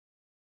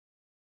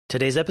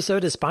Today's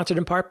episode is sponsored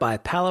in part by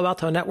Palo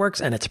Alto Networks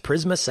and its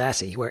Prisma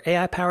SASE, where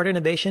AI-powered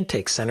innovation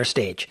takes center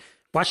stage.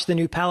 Watch the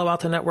new Palo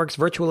Alto Networks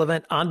virtual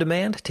event on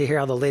demand to hear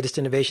how the latest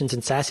innovations in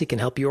SASE can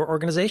help your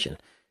organization.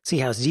 See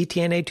how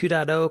ZTNA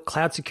 2.0,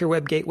 Cloud Secure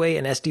Web Gateway,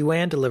 and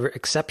SD-WAN deliver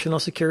exceptional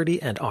security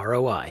and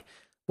ROI.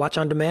 Watch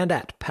on demand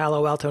at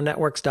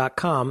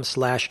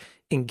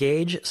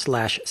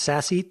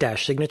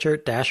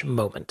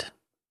paloaltonetworks.com/engage/SASE-signature-moment.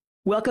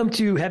 Welcome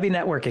to Heavy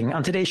Networking.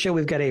 On today's show,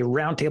 we've got a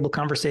roundtable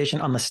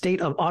conversation on the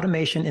state of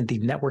automation in the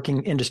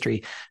networking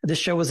industry. This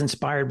show was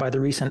inspired by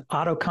the recent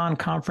AutoCon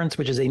conference,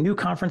 which is a new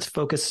conference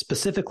focused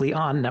specifically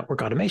on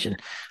network automation.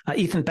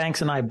 Ethan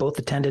Banks and I both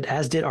attended,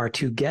 as did our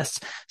two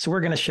guests. So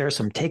we're going to share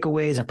some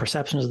takeaways and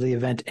perceptions of the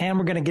event, and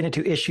we're going to get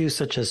into issues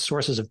such as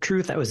sources of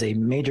truth. That was a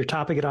major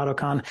topic at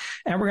AutoCon.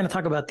 And we're going to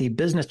talk about the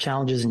business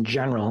challenges in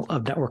general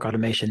of network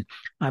automation.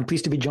 I'm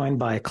pleased to be joined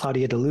by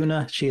Claudia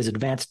DeLuna. She is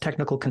Advanced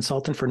Technical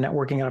Consultant for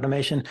Networking Automation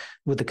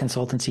with the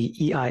consultancy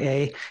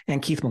EIA,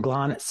 and Keith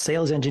McGlon,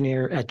 Sales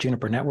Engineer at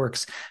Juniper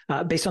Networks.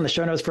 Based on the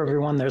show notes for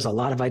everyone, there's a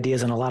lot of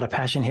ideas and a lot of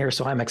passion here,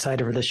 so I'm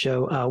excited for this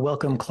show.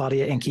 Welcome,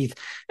 Claudia and Keith.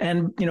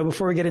 And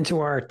before we get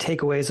into our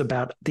takeaways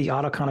about the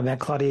AutoCon event,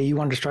 Claudia, you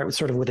wanted to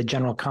start with a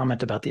general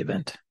comment about the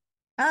event.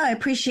 Oh, I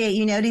appreciate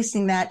you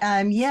noticing that.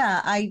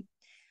 I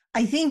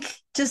think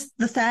just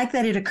the fact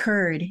that it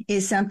occurred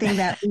is something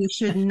that we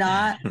should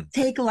not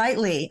take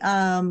lightly.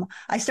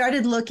 I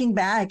started looking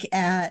back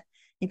at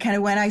kind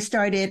of when I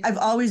started. I've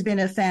always been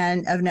a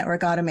fan of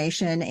network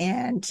automation,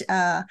 and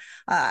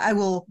I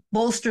will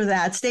bolster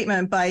that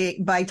statement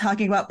by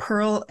talking about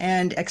Perl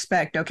and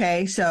Expect.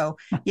 Okay, so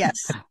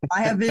yes,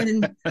 I have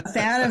been a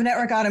fan of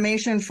network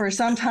automation for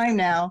some time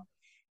now,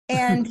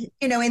 and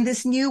in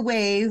this new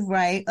wave,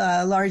 right,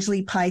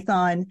 largely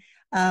Python.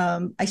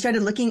 I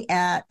started looking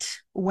at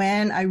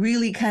when I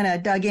really kind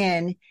of dug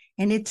in.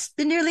 And it's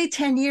been nearly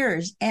 10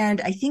 years. And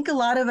I think a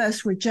lot of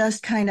us were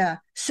just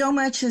so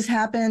much has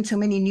happened, so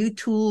many new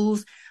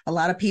tools. A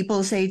lot of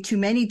people say too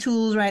many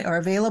tools, right, are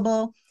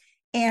available.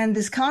 And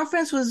this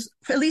conference was,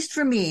 at least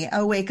for me,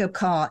 a wake-up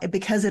call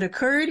because it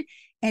occurred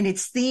and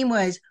its theme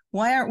was,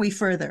 why aren't we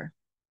further?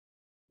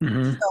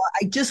 Mm-hmm. So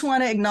I just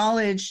want to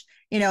acknowledge,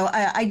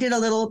 I did a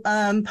little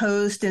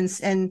post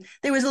and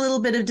there was a little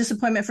bit of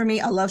disappointment for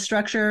me. I love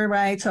structure,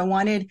 right? So I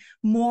wanted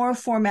more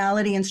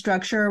formality and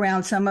structure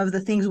around some of the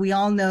things we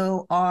all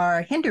know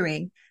are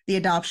hindering the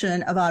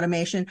adoption of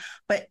automation.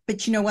 But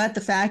you know what?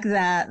 The fact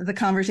that the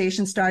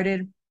conversation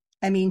started,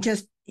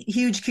 just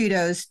huge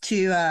kudos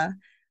to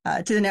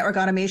the Network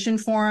Automation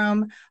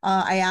Forum.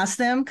 I asked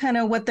them kind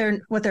of what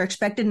their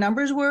expected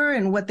numbers were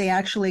and what they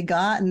actually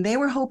got, and they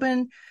were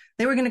hoping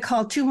they were going to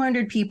call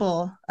 200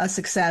 people a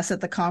success at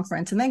the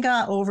conference, and they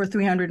got over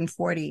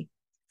 340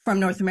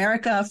 from North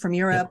America, from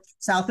Europe, yep,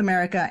 South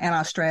America, and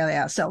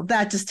Australia. So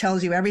that just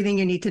tells you everything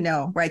you need to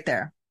know right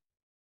there.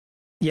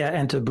 Yeah,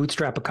 and to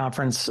bootstrap a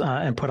conference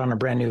and put on a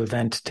brand new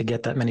event to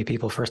get that many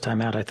people first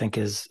time out, I think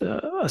is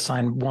a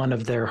sign, one,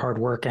 of their hard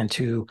work, and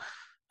two,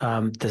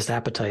 this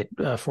appetite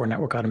for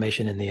network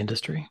automation in the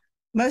industry.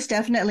 Most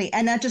definitely.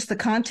 And not just the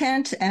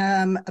content,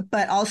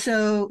 but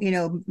also,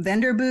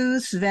 vendor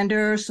booths,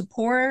 vendor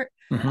support,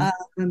 mm-hmm,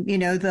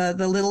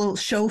 the little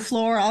show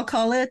floor, I'll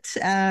call it.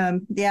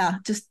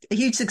 Just a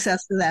huge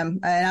success for them.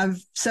 And I'm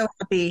so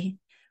happy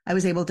I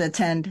was able to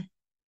attend.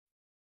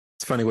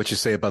 It's funny what you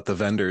say about the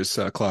vendors,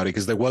 Claudia,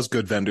 because there was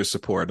good vendor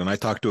support. And I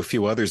talked to a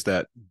few others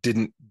that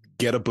didn't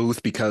get a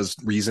booth because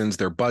reasons,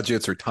 their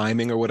budgets or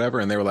timing or whatever.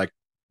 And they were like,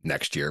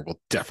 next year, we're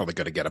definitely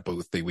going to get a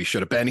booth. We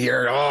should have been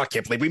here. Oh, I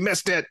can't believe we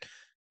missed it.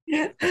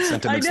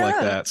 Sentiments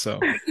like that. So,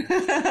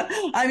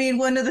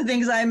 one of the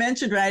things I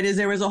mentioned, right, is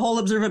there was a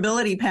whole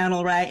observability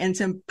panel, right, and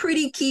some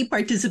pretty key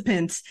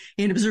participants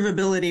in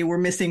observability were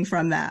missing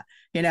from that.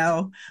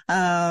 So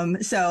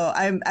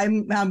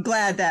I'm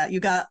glad that you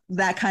got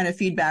that kind of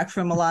feedback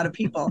from a lot of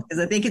people, because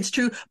I think it's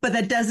true, but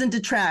that doesn't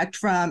detract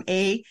from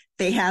they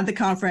had the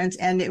conference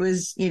and it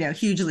was,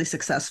 hugely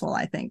successful,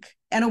 I think,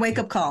 and a wake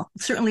up call,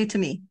 certainly to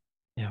me.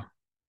 Yeah.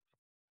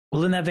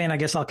 Well, in that vein, I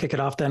guess I'll kick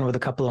it off then with a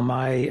couple of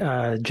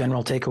my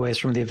general takeaways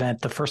from the event.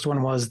 The first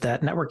one was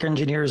that network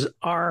engineers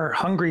are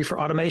hungry for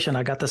automation.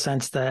 I got the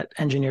sense that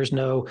engineers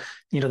know,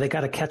 they got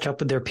to catch up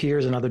with their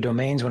peers in other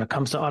domains when it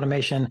comes to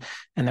automation.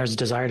 And there's a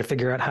desire to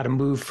figure out how to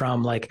move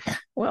from I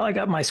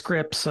got my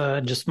scripts,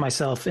 just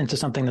myself, into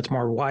something that's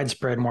more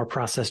widespread, more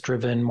process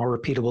driven, more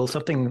repeatable,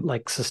 something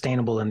like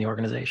sustainable in the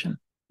organization.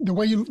 The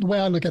way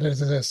I look at it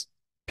is this: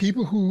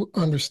 people who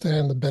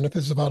understand the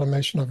benefits of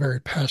automation are very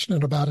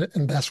passionate about it.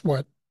 And that's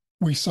what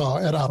we saw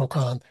at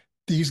AutoCon.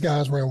 These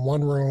guys were in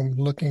one room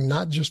looking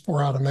not just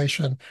for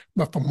automation,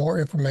 but for more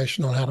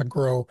information on how to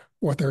grow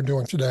what they're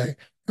doing today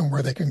and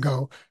where they can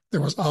go.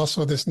 There was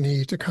also this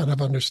need to kind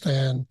of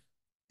understand,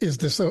 is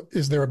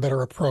there a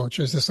better approach?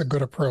 Is this a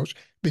good approach?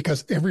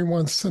 Because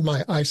everyone's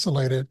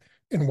semi-isolated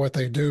in what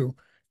they do,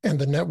 and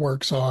the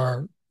networks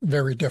are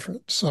very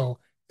different. So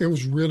it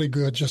was really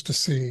good just to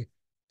see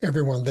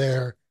everyone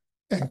there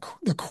and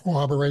the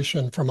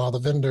cooperation from all the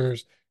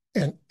vendors,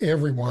 and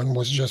everyone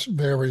was just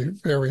very,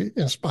 very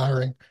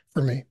inspiring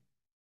for me.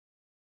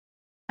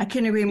 I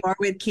couldn't agree more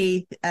with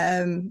Keith.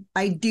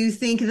 I do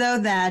think, though,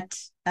 that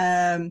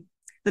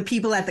the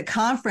people at the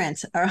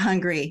conference are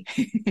hungry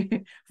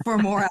for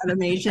more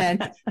automation.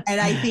 And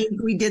I think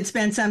we did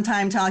spend some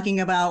time talking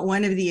about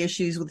one of the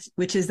issues,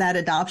 which is that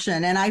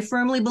adoption. And I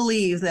firmly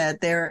believe that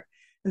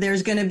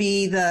there's going to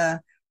be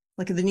the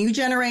new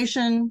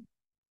generation.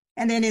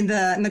 And then in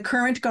the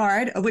current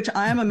guard, of which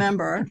I am a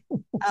member,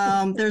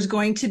 there's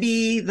going to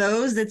be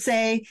those that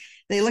say,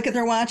 they look at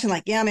their watch and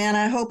like, yeah, man,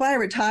 I hope I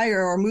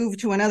retire or move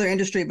to another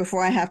industry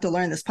before I have to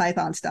learn this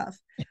Python stuff.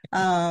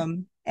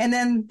 And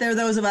then there are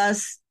those of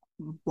us,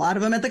 a lot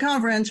of them at the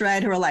conference,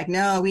 right, who are like,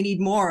 no, we need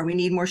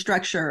more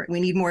structure, we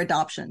need more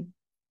adoption.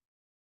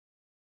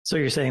 So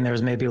you're saying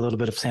there's maybe a little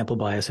bit of sample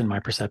bias in my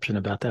perception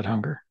about that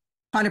hunger?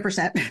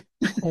 100%.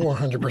 Or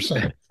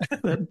 100%.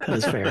 That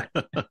is fair.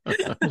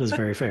 That is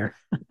very fair.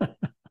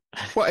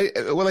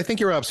 Well, I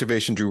think your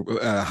observation, Drew,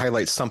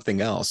 highlights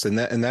something else, and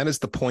that is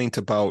the point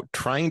about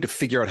trying to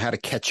figure out how to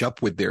catch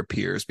up with their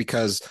peers,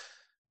 because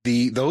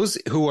those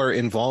who are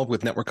involved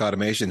with network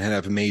automation and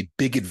have made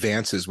big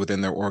advances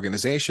within their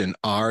organization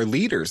are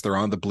leaders. They're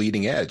on the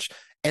bleeding edge,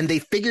 and they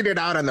figured it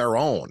out on their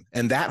own,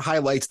 and that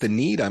highlights the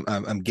need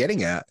I'm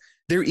getting at.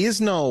 There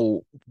is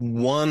no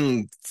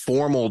one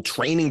formal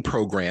training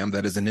program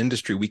that as an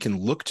industry we can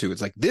look to.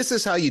 It's like, this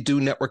is how you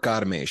do network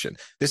automation.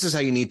 This is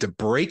how you need to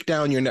break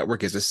down your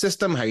network as a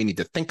system, how you need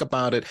to think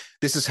about it.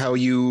 This is how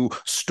you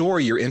store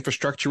your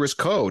infrastructure as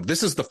code.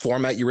 This is the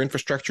format your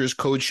infrastructure as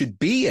code should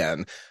be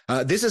in.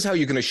 This is how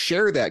you're going to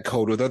share that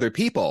code with other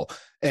people.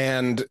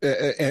 And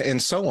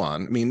so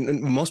on. I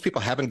mean, most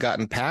people haven't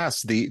gotten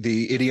past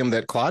the idiom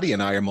that Claudia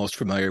and I are most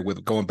familiar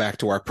with, going back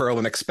to our Perl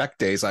and Expect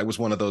days. I was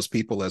one of those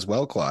people as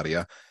well,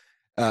 Claudia.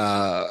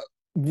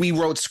 We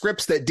wrote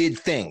scripts that did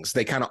things.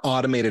 They kind of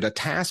automated a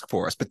task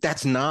for us, but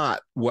that's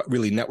not what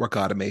really network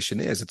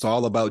automation is. It's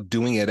all about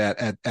doing it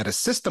at a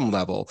system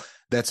level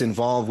that's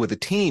involved with a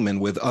team and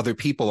with other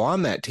people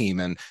on that team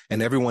and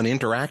everyone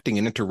interacting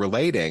and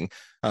interrelating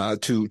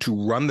to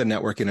run the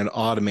network in an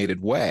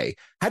automated way.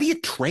 How do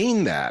you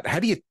train that? How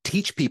do you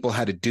teach people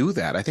how to do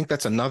that? I think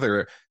that's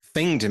another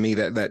thing to me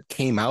that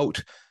came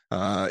out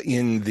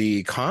in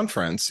the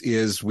conference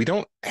is we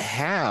don't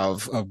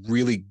have a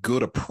really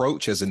good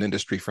approach as an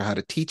industry for how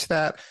to teach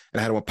that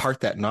and how to impart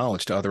that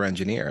knowledge to other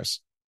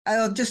engineers.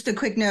 Just a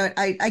quick note.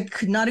 I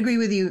could not agree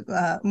with you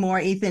more,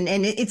 Ethan.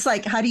 And it's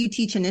like, how do you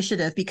teach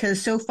initiative?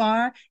 Because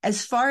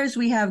as far as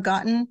we have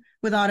gotten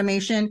with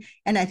automation,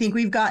 and I think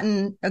we've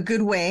gotten a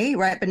good way,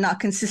 right, but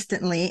not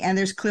consistently, and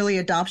there's clearly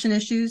adoption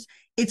issues,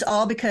 it's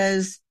all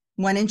because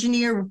one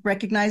engineer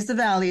recognized the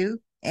value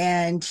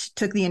and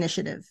took the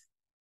initiative.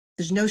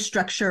 There's no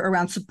structure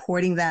around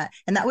supporting that.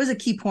 And that was a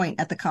key point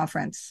at the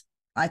conference,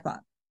 I thought.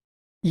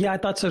 Yeah, I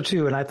thought so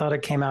too. And I thought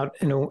it came out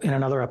in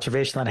another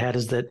observation that I had,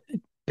 is that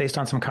based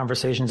on some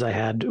conversations I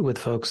had with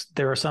folks,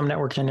 there are some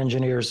networking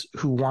engineers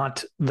who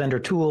want vendor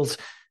tools.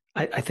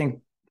 I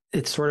think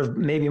it's sort of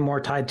maybe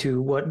more tied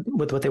to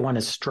what they want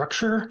is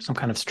structure, some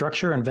kind of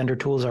structure, and vendor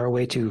tools are a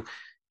way to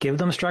give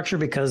them structure,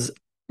 because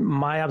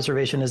my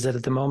observation is that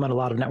at the moment, a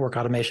lot of network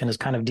automation is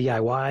kind of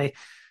DIY,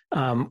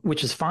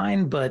 which is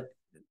fine, but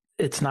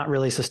it's not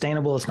really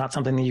sustainable. It's not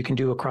something that you can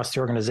do across the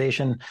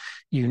organization.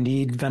 You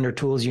need vendor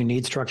tools, you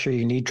need structure,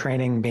 you need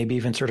training, maybe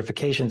even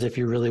certifications if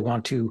you really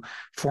want to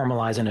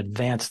formalize and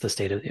advance the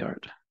state of the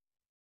art.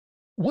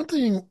 One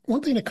thing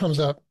that comes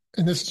up,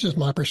 and this is just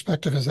my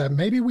perspective, is that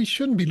maybe we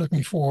shouldn't be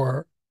looking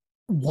for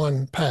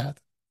one path.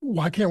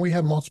 Why can't we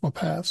have multiple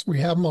paths? We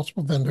have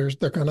multiple vendors.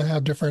 They're going to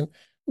have different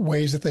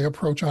ways that they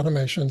approach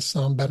automation,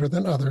 some better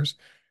than others.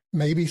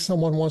 Maybe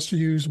someone wants to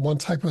use one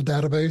type of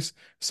database,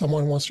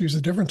 someone wants to use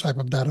a different type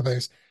of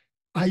database.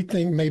 I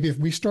think maybe if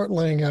we start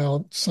laying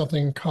out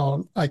something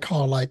I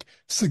call like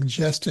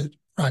suggested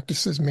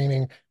practices,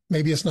 meaning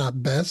maybe it's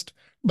not best,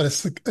 but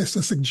it's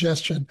a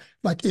suggestion.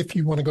 Like, if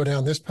you want to go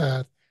down this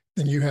path,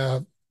 then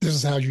this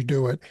is how you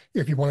do it.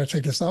 If you want to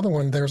take this other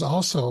one, there's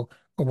also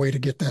a way to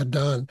get that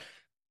done.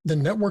 The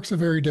networks are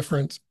very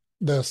different.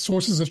 The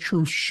sources of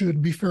truth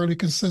should be fairly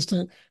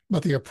consistent,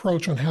 but the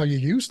approach on how you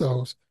use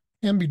those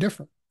can be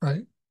different.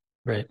 Right.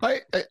 Right.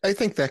 I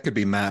think that could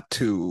be mapped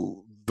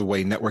to the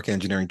way network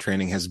engineering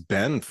training has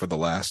been for the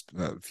last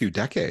few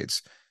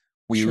decades.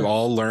 We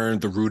all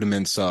learned the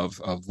rudiments of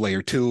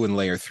layer 2 and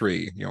layer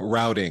 3,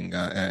 routing,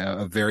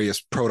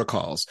 various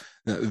protocols,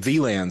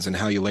 VLANs and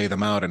how you lay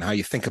them out and how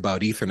you think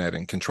about Ethernet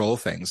and control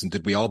things. And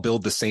did we all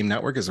build the same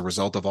network as a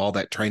result of all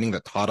that training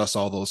that taught us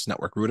all those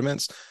network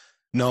rudiments?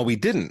 No, we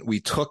didn't. We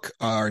took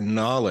our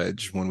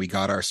knowledge when we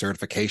got our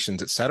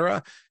certifications, et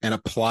cetera, and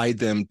applied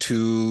them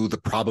to the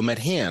problem at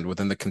hand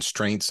within the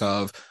constraints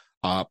of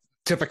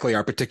typically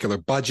our particular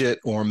budget,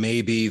 or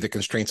maybe the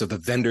constraints of the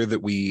vendor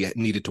that we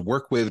needed to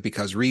work with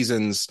because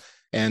reasons,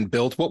 and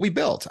built what we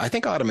built. I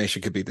think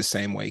automation could be the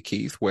same way,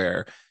 Keith,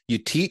 where you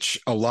teach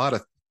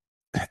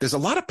there's a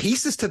lot of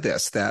pieces to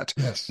this that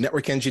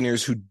network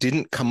engineers who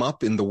didn't come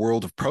up in the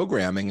world of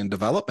programming and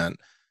development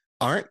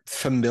aren't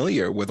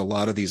familiar with a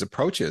lot of these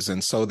approaches.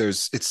 And so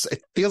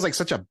it feels like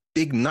such a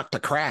big nut to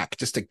crack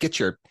just to get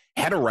your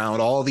head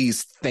around all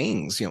these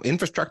things.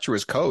 Infrastructure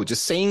as code,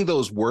 just saying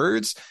those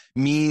words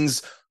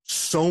means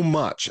so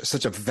much,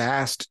 such a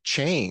vast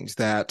change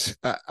that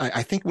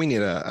I think we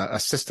need a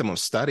system of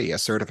study, a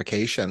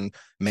certification,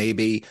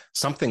 maybe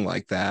something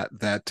like that,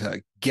 that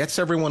gets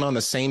everyone on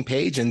the same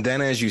page. And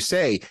then, as you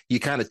say, you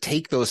kind of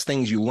take those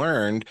things you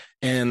learned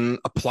and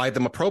apply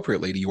them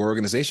appropriately to your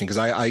organization. Because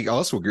I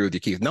also agree with you,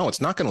 Keith. No,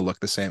 it's not going to look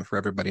the same for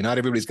everybody. Not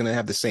everybody's going to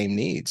have the same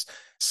needs.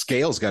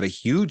 Scale's got a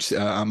huge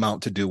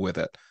amount to do with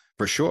it,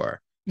 for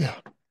sure. Yeah.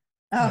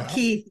 Oh, Yeah.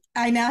 Keith,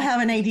 I now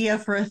have an idea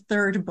for a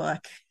third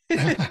book.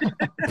 And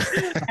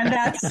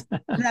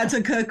that's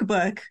a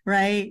cookbook,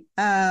 right?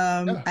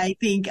 Yeah. I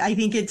think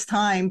it's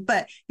time,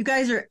 but you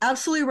guys are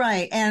absolutely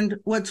right. And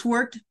what's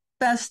worked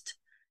best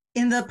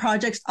in the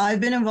projects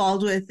I've been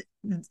involved with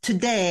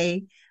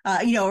today,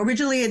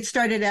 originally it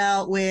started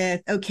out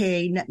with,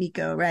 okay,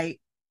 NetMiko, right?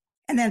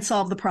 And then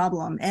solve the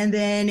problem. And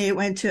then it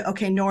went to,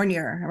 okay,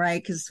 Nornier,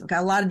 right? Because we've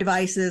got a lot of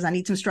devices. I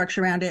need some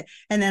structure around it,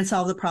 and then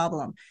solve the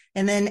problem.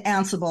 And then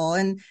Ansible.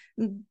 And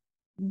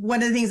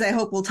one of the things I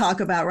hope we'll talk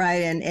about,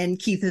 right? And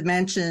Keith had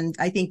mentioned,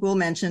 I think we'll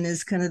mention,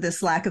 is kind of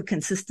this lack of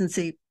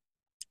consistency.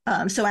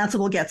 So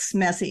Ansible gets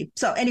messy.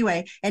 So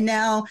anyway, and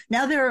now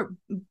there are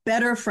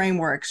better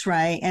frameworks,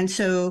 right? And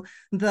so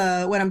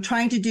what I'm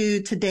trying to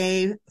do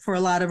today for a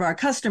lot of our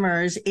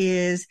customers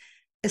is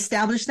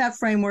establish that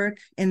framework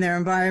in their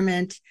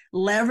environment,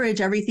 leverage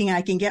everything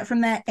I can get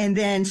from that, and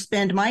then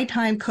spend my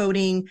time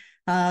coding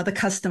the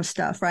custom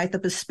stuff, right? The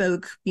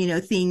bespoke,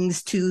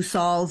 things to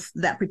solve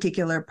that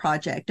particular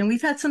project. And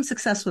we've had some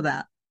success with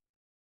that.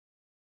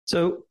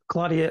 So,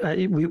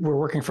 Claudia, we're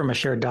working from a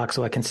shared doc,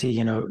 so I can see,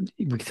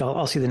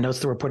 I'll see the notes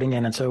that we're putting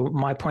in. And so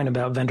my point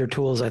about vendor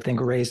tools, I think,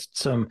 raised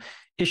some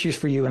issues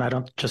for you. And I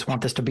don't just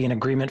want this to be an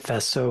agreement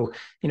fest. So,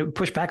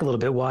 push back a little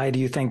bit. Why do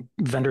you think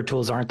vendor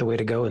tools aren't the way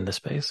to go in this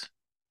space?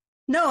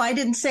 No, I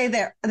didn't say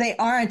that they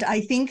aren't.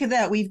 I think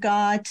that we've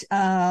got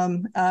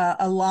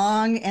a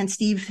long and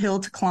steep hill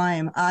to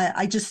climb.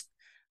 I just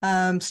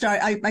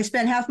I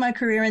spent half my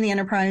career in the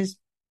enterprise,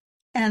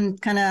 and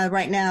kind of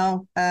right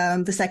now,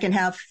 the second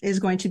half is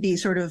going to be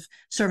sort of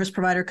service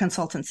provider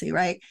consultancy,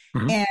 right?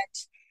 Mm-hmm. And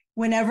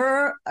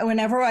whenever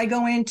I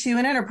go into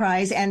an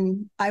enterprise,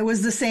 and I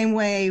was the same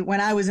way when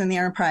I was in the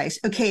enterprise.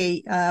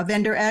 Okay,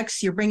 vendor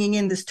X, you're bringing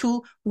in this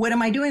tool. What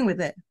am I doing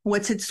with it?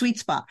 What's its sweet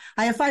spot?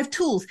 I have 5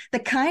 tools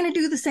that kind of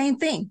do the same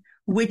thing.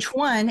 Which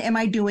one am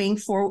I doing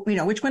for,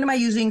 which one am I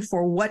using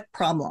for what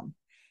problem?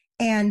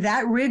 And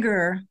that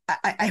rigor,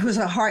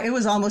 it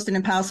was almost an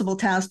impossible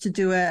task to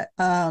do it,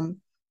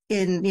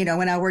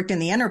 when I worked in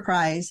the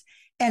enterprise.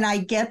 And I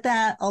get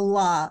that a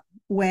lot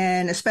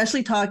when,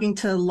 especially talking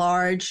to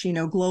large,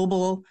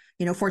 global,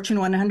 Fortune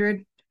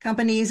 100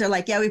 companies. They're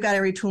like, yeah, we've got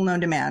every tool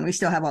known to man. We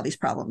still have all these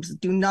problems.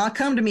 Do not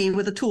come to me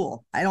with a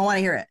tool. I don't want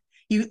to hear it.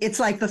 It's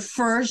like the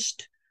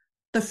first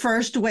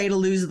way to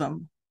lose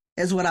them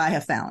is what I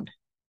have found,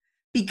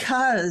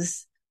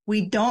 because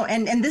we don't,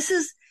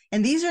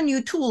 and these are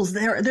new tools.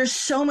 They're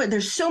so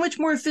much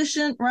more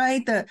efficient,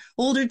 right? The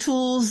older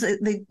tools,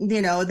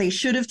 they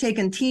should have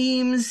taken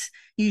teams.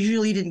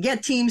 Usually didn't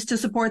get teams to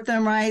support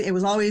them, right? It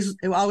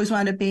always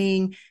wound up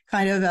being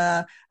kind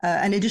of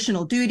an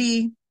additional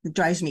duty. It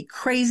drives me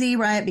crazy,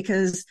 right?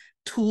 Because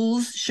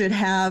tools should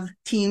have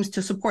teams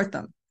to support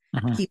them.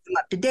 Mm-hmm. Keep them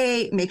up to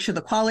date, make sure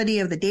the quality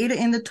of the data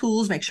in the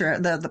tools, make sure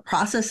the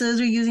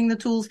processes are using the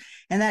tools.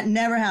 And that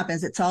never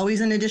happens. It's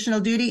always an additional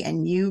duty.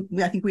 And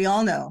I think we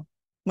all know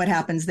what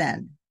happens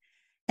then.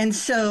 And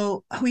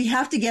so we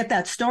have to get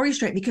that story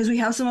straight, because we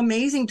have some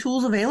amazing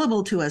tools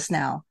available to us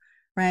now,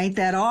 right?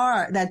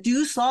 That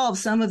do solve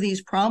some of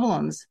these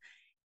problems.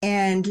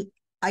 And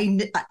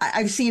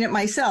I've seen it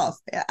myself.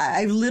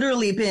 I've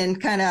literally been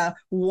kind of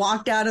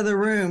walked out of the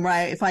room,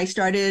 right? If I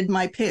started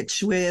my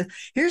pitch with,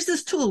 here's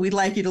this tool we'd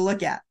like you to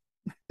look at.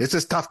 This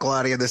is tough,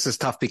 Claudia. This is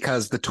tough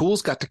because the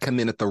tools got to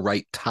come in at the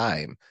right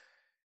time.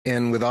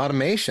 And with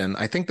automation,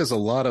 I think there's a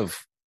lot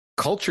of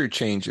culture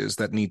changes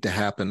that need to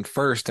happen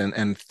first,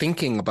 and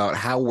thinking about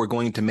how we're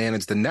going to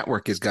manage the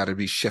network has got to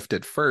be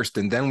shifted first.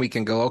 And then we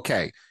can go,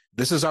 okay,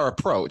 this is our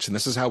approach and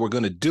this is how we're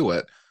going to do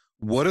it.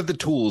 What are the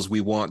tools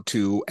we want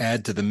to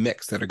add to the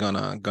mix that are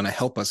gonna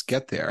help us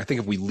get there? I think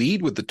if we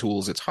lead with the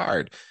tools, it's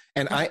hard.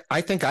 And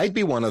I think I'd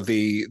be one of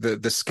the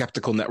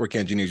skeptical network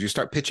engineers. You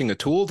start pitching a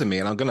tool to me,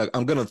 and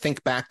I'm gonna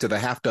think back to the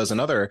half dozen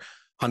other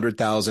 $100,000,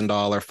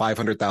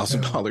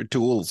 $500,000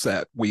 tools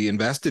that we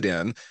invested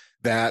in,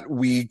 that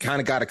we kind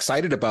of got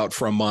excited about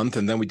for a month,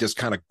 and then we just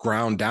kind of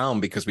ground down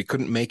because we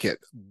couldn't make it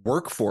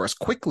work for us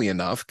quickly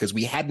enough, because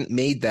we hadn't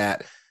made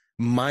that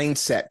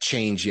mindset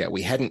change yet.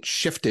 We hadn't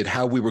shifted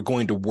how we were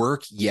going to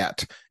work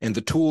yet. And the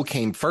tool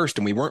came first,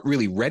 and we weren't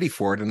really ready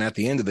for it. And at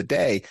the end of the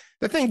day,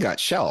 the thing got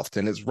shelved,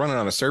 and it's running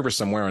on a server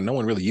somewhere, and no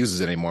one really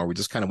uses it anymore. We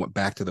just kind of went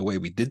back to the way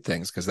we did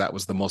things, because that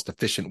was the most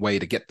efficient way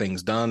to get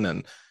things done.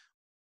 And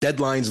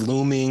deadlines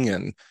looming,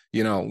 and,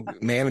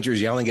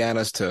 managers yelling at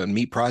us to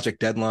meet project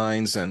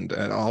deadlines and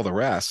all the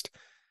rest.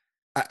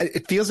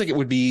 It feels like it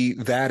would be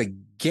that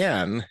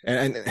again.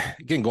 And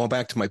again, going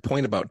back to my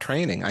point about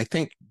training, I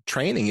think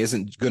training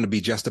isn't going to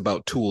be just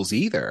about tools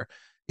either.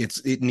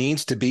 It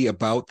needs to be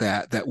about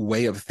that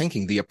way of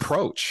thinking, the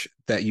approach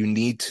that you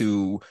need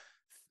to,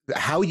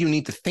 how you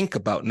need to think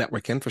about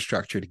network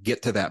infrastructure to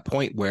get to that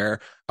point where,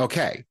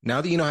 okay,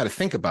 now that you know how to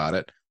think about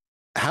it,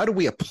 how do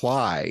we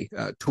apply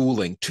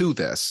tooling to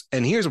this?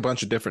 And here's a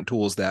bunch of different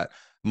tools that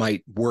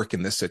might work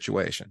in this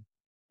situation.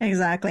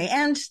 Exactly.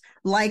 And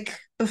like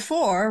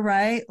before,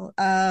 right?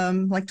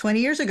 Like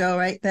 20 years ago,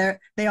 right?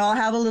 They all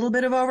have a little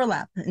bit of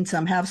overlap and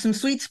some have some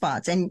sweet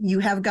spots, and you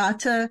have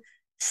got to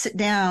sit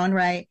down,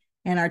 right?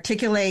 And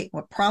articulate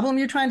what problem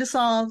you're trying to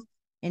solve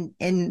and,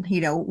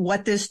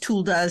 what this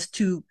tool does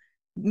to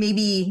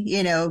maybe,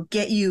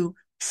 get you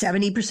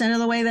 70% of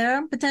the way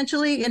there,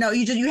 potentially.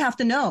 You have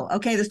to know,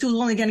 okay, this tool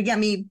is only going to get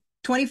me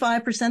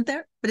 25%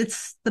 there, but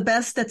it's the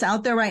best that's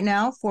out there right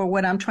now for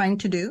what I'm trying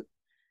to do.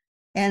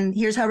 And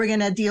here's how we're going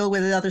to deal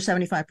with the other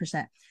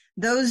 75%.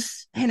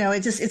 Those,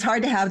 it's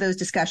hard to have those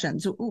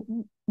discussions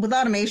with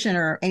automation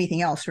or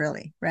anything else,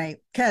 really, right?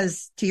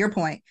 Because to your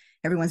point,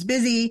 everyone's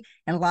busy,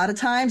 and a lot of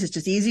times it's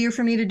just easier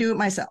for me to do it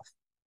myself.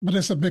 But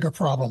it's a bigger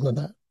problem than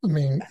that. I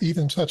mean,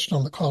 Ethan touched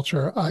on the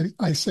culture.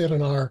 I said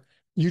in our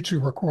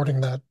YouTube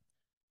recording that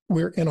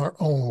we're in our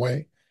own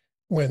way.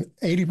 When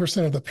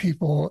 80% of the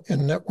people in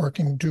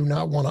networking do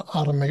not want to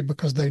automate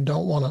because they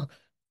don't want to,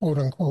 quote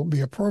unquote,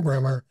 be a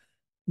programmer,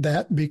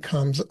 that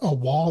becomes a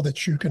wall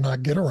that you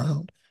cannot get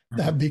around. Mm-hmm.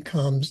 That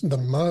becomes the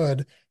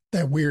mud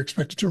that we're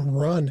expected to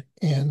run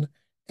in,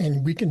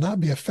 and we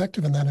cannot be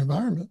effective in that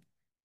environment.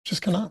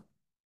 Just cannot.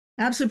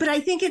 Absolutely. But I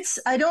think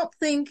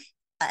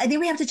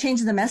we have to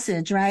change the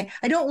message, right?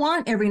 I don't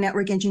want every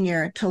network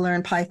engineer to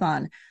learn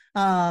Python.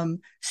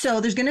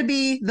 So there's going to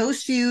be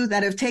those few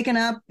that have taken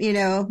up,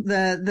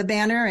 the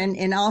banner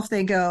and off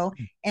they go.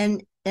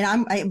 And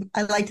I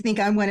like to think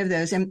I'm one of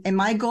those. And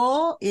my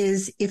goal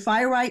is, if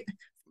I write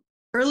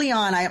early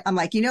on, I'm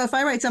like, if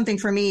I write something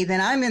for me,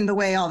 then I'm in the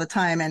way all the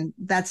time. And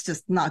that's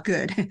just not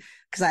good,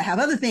 because I have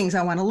other things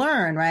I want to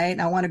learn, right?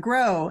 I want to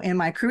grow in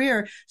my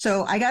career.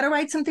 So I got to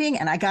write something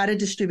and I got to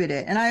distribute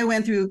it. And I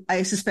went through,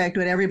 I suspect,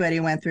 what everybody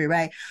went through,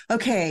 right?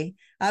 Okay.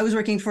 I was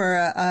working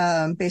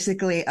for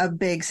basically a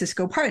big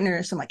Cisco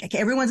partner. So I'm like, okay,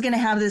 everyone's going to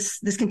have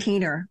this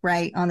container,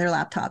 right, on their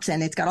laptops.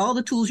 And it's got all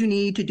the tools you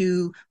need to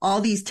do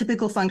all these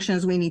typical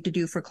functions we need to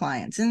do for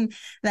clients. And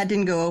that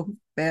didn't go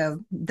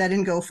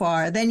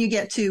far. Then you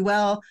get to,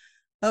 well,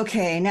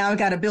 okay, now I've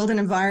got to build an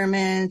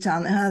environment.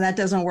 That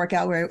doesn't work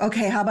out very,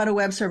 okay, how about a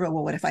web server?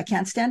 Well, what if I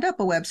can't stand up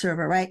a web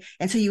server, right?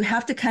 And so you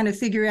have to kind of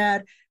figure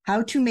out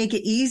how to make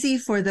it easy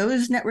for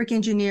those network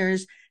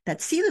engineers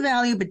that see the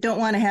value but don't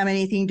want to have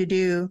anything to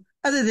do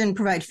other than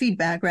provide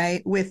feedback,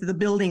 right, with the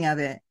building of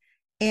it.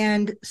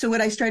 And so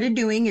what I started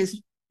doing is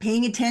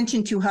paying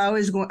attention to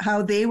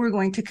how they were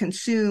going to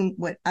consume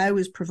what I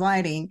was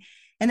providing.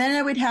 And then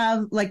I would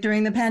have, like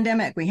during the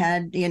pandemic, we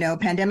had,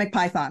 pandemic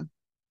Python.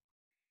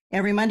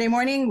 Every Monday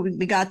morning,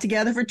 we got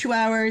together for 2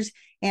 hours,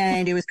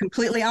 and it was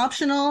completely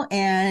optional.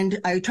 And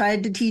I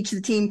tried to teach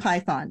the team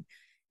Python.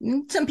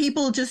 Some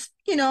people just,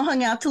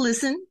 hung out to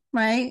listen,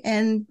 right?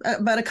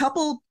 But a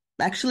couple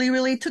actually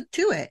really took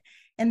to it.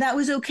 And that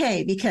was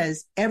okay,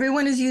 because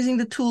everyone is using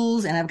the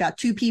tools, and I've got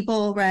 2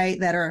 people, right,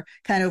 that are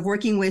kind of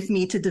working with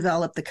me to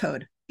develop the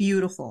code.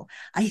 Beautiful.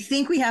 I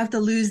think we have to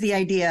lose the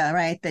idea,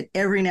 right, that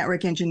every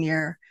network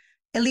engineer,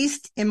 at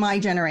least in my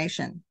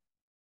generation,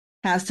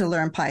 has to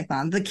learn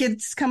Python. The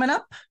kids coming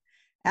up,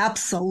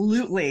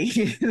 absolutely.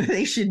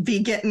 They should be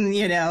getting,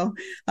 their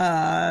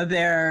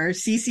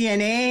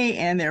CCNA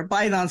and their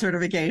Python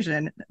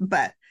certification.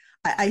 But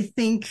I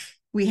think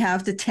we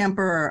have to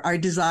temper our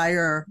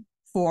desire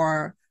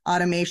for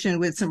automation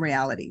with some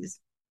realities.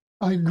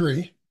 I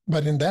agree.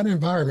 But in that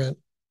environment,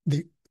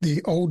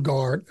 the old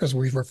guard, as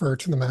we've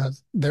referred to them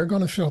as, they're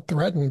going to feel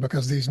threatened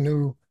because these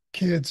new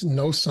kids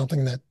know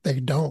something that they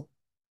don't.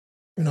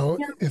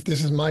 If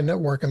this is my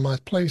network and my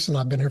place, and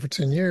I've been here for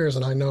 10 years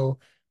and I know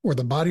where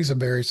the bodies are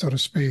buried, so to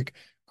speak,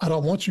 I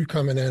don't want you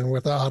coming in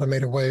with an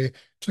automated way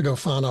to go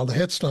find all the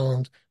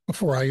headstones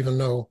before I even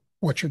know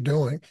what you're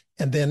doing.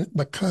 And then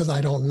because I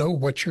don't know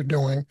what you're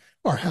doing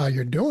or how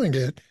you're doing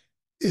it,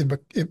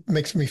 it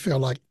makes me feel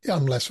like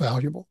I'm less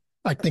valuable.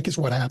 I think it's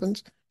what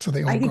happens to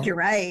the old I think guard. you're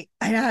right.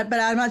 But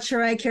I'm not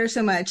sure I care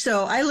so much.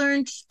 So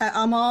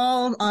I'm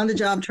all on the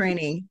job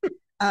training.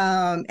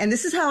 And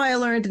this is how I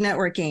learned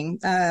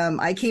networking.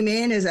 I came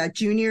in as a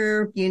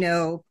junior,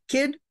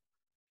 kid.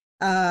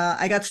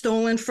 I got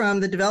stolen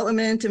from the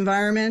development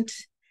environment.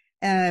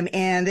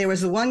 And there was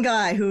the one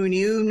guy who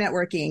knew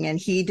networking, and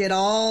he did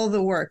all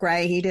the work,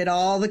 right? He did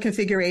all the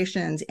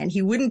configurations, and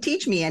he wouldn't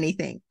teach me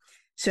anything.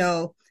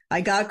 So I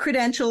got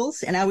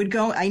credentials, and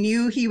I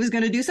knew he was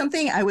going to do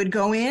something. I would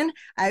go in,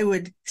 I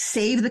would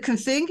save the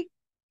config.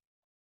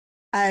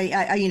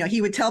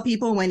 He would tell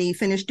people when he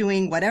finished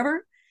doing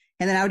whatever.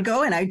 And then I would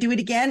go and I'd do it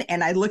again,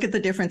 and I'd look at the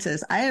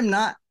differences.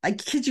 I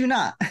kid you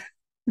not.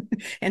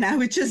 And I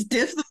would just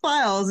diff the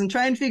files and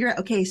try and figure out,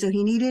 okay, so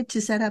he needed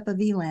to set up a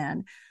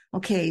VLAN.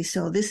 Okay,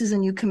 so this is a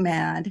new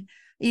command,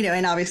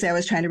 and obviously I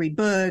was trying to read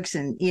books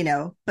and,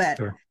 but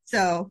sure.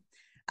 So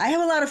I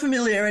have a lot of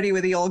familiarity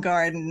with the old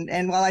guard,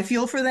 and while I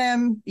feel for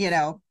them, you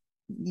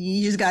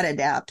just got to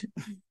adapt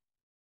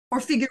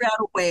or figure out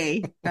a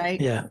way, right?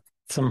 Yeah,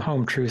 some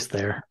home truths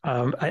there.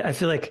 I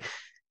feel like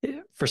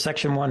for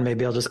section one,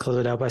 maybe I'll just close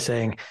it out by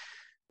saying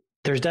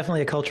there's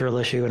definitely a cultural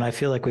issue, and I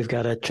feel like we've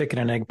got a chicken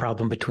and egg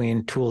problem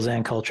between tools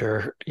and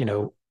culture,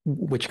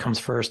 which comes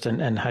first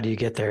and how do you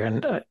get there?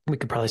 And we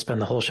could probably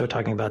spend the whole show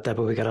talking about that,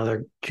 but we got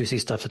other juicy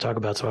stuff to talk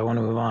about, so I want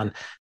to move on.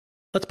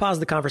 Let's pause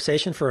the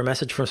conversation for a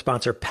message from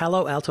sponsor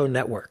Palo Alto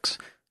Networks.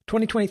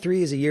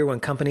 2023 is a year when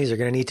companies are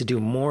going to need to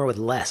do more with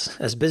less.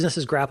 As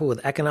businesses grapple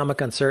with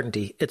economic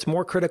uncertainty, it's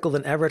more critical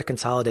than ever to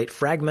consolidate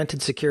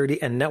fragmented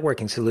security and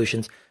networking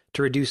solutions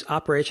to reduce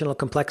operational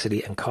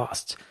complexity and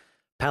costs.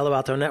 Palo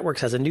Alto Networks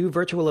has a new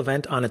virtual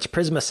event on its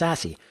Prisma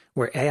SASE,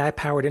 where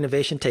AI-powered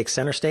innovation takes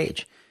center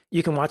stage.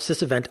 You can watch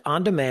this event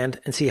on demand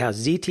and see how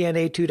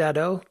ZTNA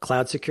 2.0,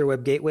 Cloud Secure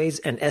Web Gateways,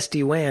 and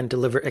SD-WAN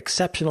deliver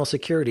exceptional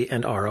security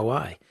and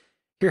ROI.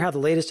 Hear how the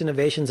latest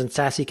innovations in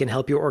SASE can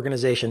help your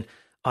organization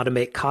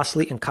automate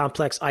costly and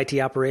complex IT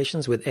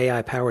operations with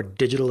AI-powered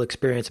digital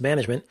experience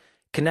management,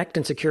 connect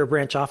and secure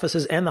branch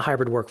offices and the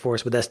hybrid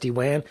workforce with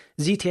SD-WAN,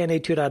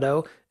 ZTNA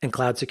 2.0, and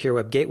Cloud Secure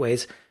Web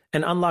Gateways,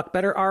 and unlock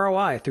better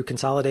ROI through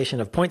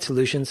consolidation of point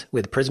solutions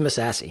with Prisma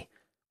SASE.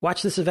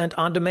 Watch this event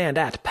on demand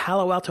at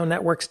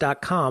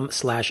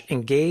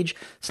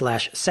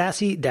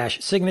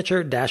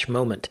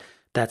paloaltonetworks.com/engage/SASE-signature-moment.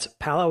 That's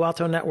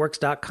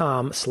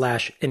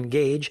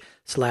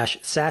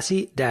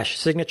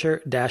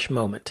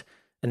paloaltonetworks.com/engage/SASE-signature-moment.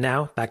 And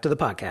now back to the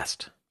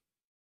podcast.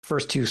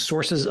 First two,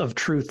 sources of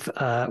truth.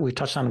 We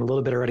touched on it a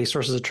little bit already.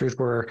 Sources of truth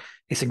were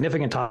a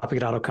significant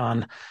topic at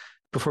AutoCon.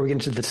 Before we get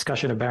into the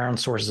discussion of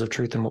Baron's sources of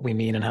truth and what we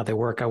mean and how they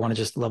work, I want to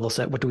just level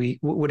set.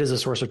 What is a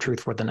source of truth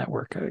for the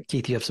network?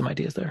 Keith, you have some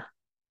ideas there.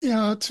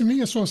 Yeah, to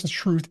me, a source of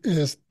truth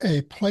is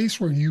a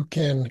place where you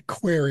can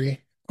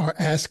query or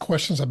ask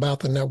questions about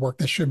the network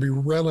that should be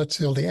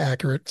relatively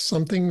accurate.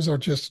 Some things are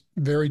just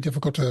very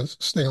difficult to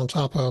stay on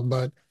top of,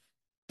 but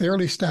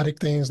fairly static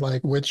things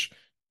like which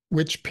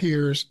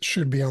peers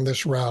should be on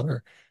this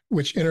router,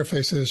 which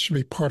interfaces should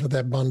be part of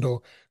that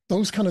bundle.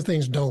 Those kind of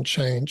things don't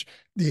change.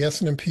 The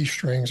SNMP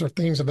strings or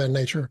things of that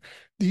nature.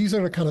 These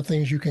are the kind of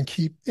things you can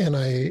keep in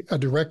a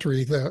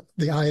directory. The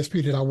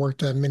ISP that I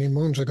worked at many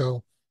moons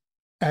ago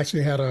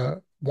actually had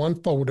one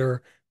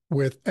folder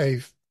with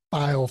a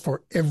file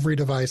for every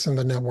device in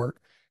the network.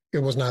 It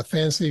was not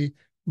fancy,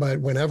 but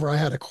whenever I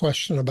had a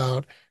question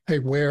about, hey,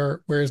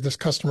 where is this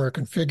customer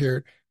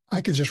configured,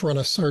 I could just run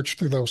a search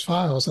through those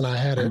files and I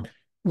had it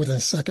within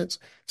seconds.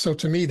 So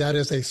to me, that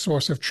is a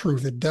source of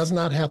truth. It does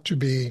not have to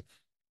be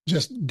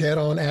just dead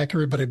on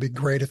accurate, but it'd be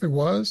great if it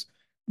was.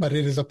 But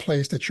it is a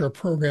place that your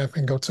program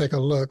can go take a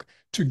look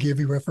to give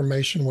you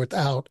information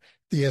without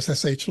the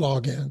SSH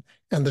login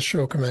and the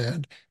show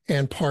command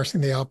and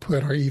parsing the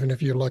output, or even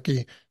if you're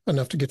lucky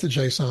enough to get the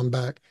JSON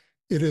back.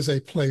 It is a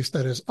place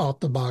that is off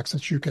the box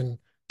that you can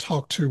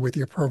talk to with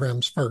your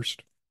programs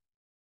first.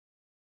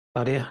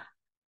 Claudia?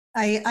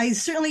 I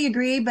certainly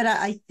agree, but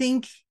I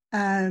think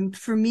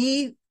for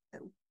me,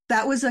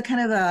 that was a kind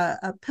of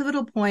a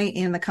pivotal point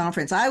in the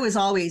conference. I was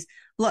always,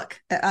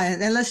 look,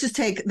 and let's just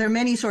take, there are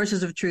many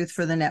sources of truth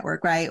for the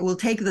network, right? We'll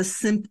take the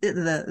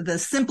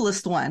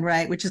simplest one,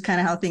 right? Which is kind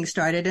of how things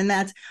started. And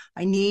that's,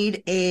 I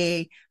need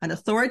an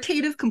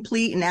authoritative,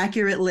 complete, and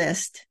accurate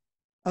list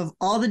of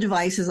all the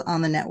devices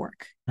on the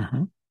network.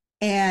 Mm-hmm.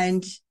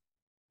 And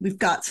we've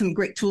got some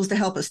great tools to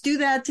help us do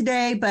that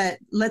today, but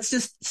let's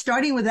just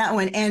starting with that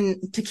one.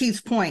 And to Keith's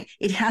point,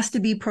 it has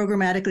to be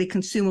programmatically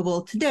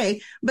consumable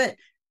today, but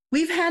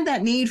we've had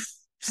that need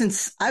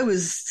since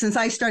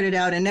I started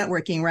out in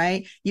networking,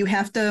 right? You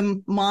have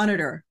to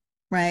monitor,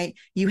 right?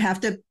 You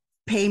have to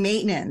pay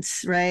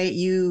maintenance, right?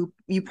 You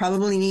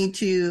probably need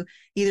to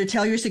either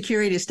tell your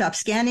security to stop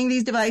scanning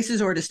these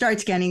devices or to start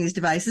scanning these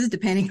devices,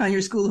 depending on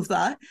your school of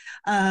thought.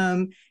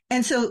 And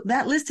so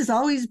that list has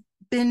always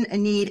been a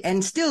need,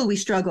 and still we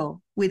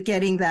struggle with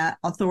getting that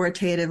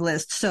authoritative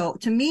list. So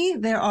to me,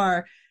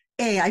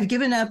 I've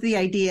given up the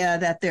idea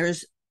that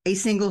there's a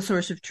single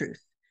source of truth.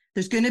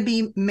 There's going to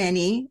be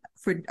many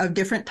of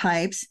different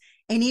types.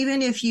 And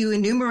even if you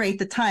enumerate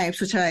the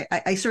types, which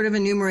I sort of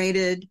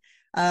enumerated,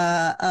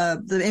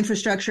 the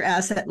infrastructure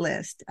asset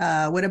list,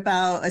 what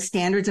about a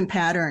standards and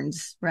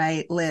patterns,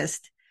 right,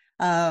 list,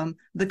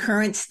 the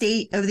current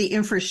state of the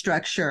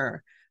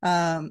infrastructure,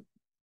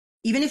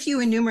 even if you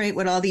enumerate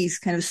what all these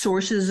kind of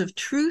sources of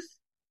truth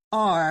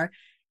are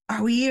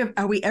we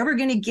ever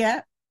going to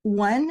get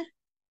one?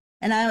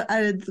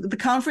 And the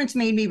conference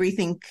made me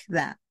rethink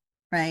that,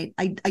 right?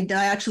 I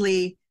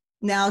actually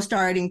now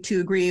starting to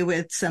agree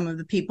with some of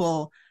the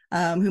people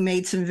who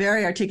made some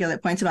very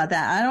articulate points about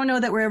that. I don't know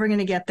that we're ever going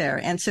to get there.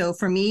 And so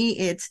for me,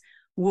 it's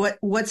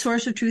what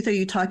source of truth are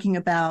you talking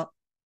about?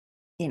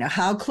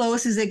 How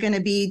close is it going to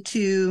be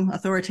to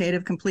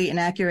authoritative, complete, and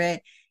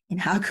accurate?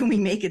 And how can we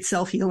make it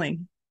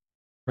self-healing?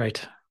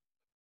 Right.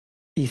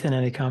 Ethan,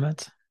 any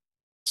comments?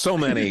 So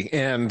many,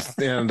 and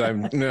I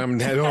don't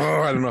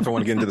know if I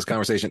want to get into this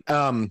conversation.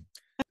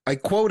 I I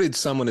quoted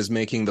someone as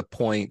making the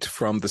point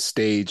from the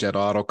stage at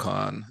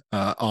AutoCon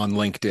on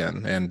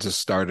LinkedIn, and just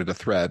started a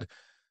thread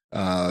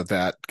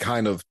that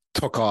kind of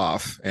took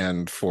off.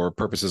 And for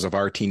purposes of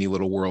our teeny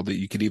little world, that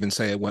you could even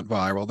say it went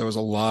viral. There was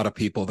a lot of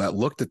people that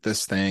looked at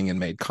this thing and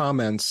made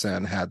comments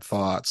and had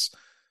thoughts.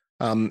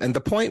 And the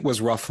point was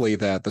roughly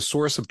that the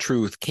source of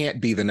truth can't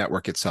be the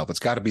network itself. It's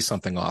got to be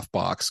something off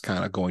box,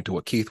 kind of going to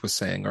what Keith was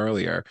saying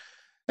earlier.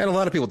 And a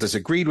lot of people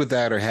disagreed with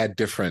that or had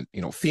different,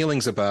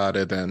 feelings about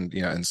it, and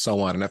and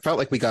so on. And it felt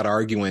like we got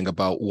arguing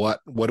about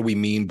what do we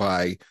mean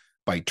by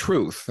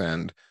truth.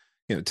 And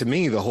to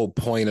me, the whole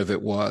point of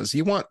it was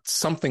you want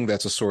something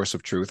that's a source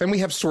of truth. And we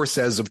have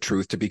sources of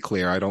truth, to be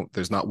clear.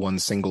 There's not one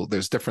single,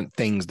 there's different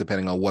things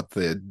depending on what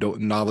the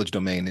knowledge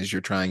domain is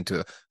you're trying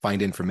to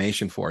find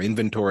information for.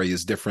 Inventory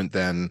is different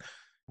than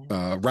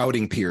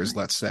routing peers,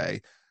 let's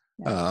say.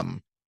 But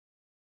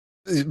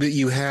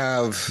you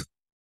have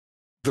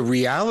the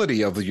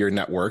reality of your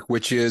network,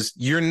 which is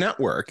your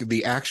network,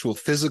 the actual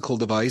physical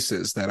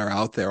devices that are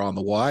out there on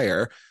the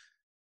wire,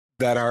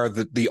 that are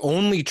the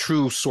only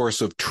true source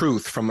of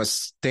truth from a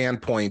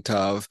standpoint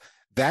of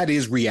that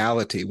is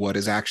reality, what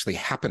is actually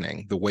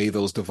happening, the way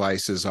those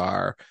devices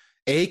are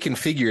A,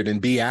 configured, and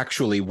B,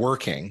 actually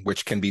working,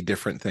 which can be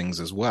different things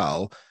as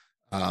well.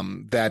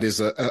 That is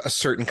a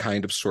certain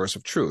kind of source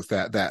of truth,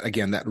 that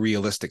again, that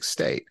realistic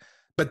state.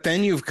 But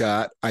then you've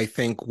got, I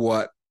think,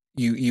 what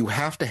you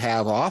have to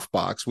have off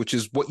box, which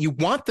is what you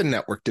want the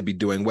network to be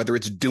doing, whether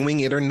it's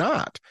doing it or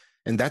not.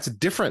 And that's a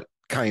different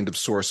kind of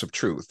source of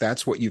truth.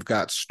 That's what you've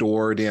got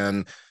stored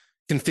in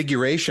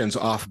configurations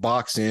off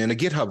box in a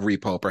GitHub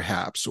repo,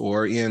 perhaps,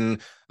 or in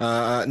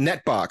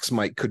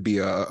Netbox could be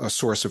a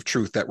source of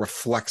truth that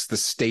reflects the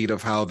state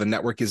of how the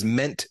network is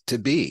meant to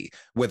be,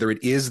 whether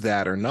it is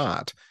that or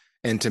not.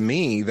 And to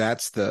me,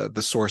 that's the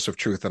source of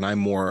truth. And I'm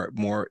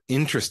more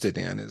interested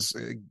in is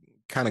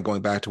kind of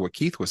going back to what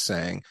Keith was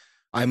saying.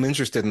 I'm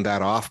interested in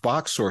that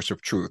off-box source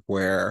of truth,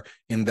 where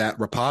in that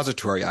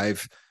repository,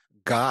 I've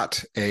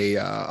got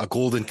a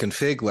golden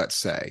config, let's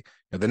say.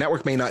 Now, the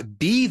network may not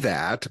be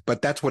that,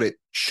 but that's what it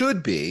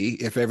should be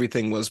if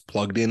everything was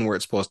plugged in where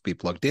it's supposed to be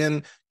plugged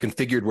in,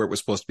 configured where it was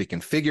supposed to be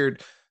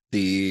configured,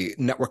 the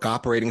network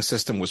operating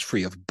system was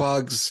free of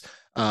bugs,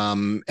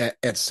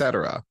 et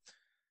cetera.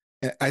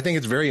 I think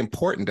it's very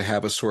important to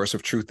have a source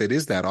of truth that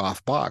is that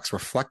off box,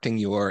 reflecting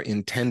your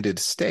intended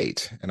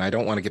state. And I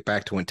don't want to get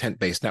back to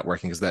intent-based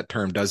networking, because that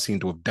term does seem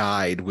to have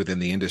died within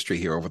the industry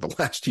here over the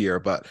last year.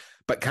 But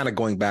kind of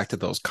going back to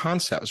those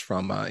concepts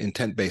from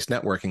intent-based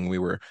networking, we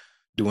were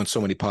doing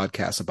so many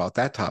podcasts about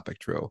that topic,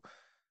 Drew.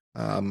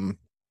 So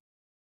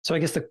I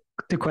guess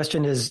the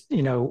question is,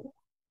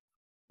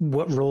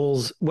 what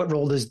role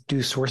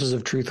do sources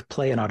of truth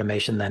play in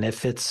automation then?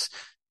 If it's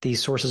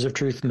these sources of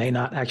truth may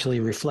not actually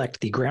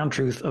reflect the ground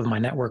truth of my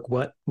network,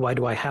 why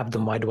do I have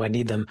them? Why do I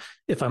need them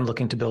if I'm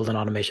looking to build an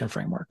automation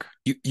framework?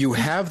 You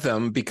have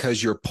them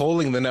because you're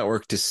polling the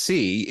network to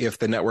see if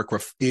the network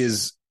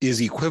is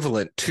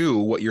equivalent to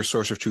what your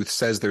source of truth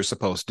says they're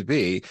supposed to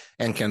be,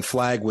 and can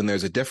flag when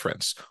there's a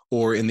difference.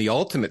 Or in the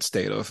ultimate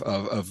state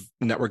of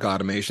network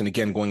automation,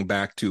 again, going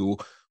back to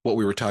what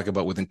we were talking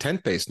about with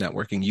intent-based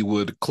networking, you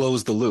would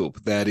close the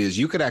loop. That is,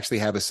 you could actually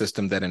have a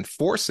system that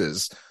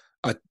enforces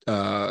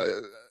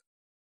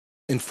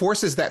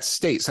that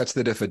state, such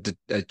that if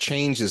a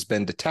change has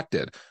been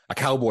detected, a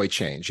cowboy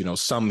change,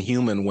 some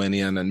human went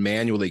in and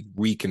manually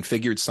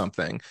reconfigured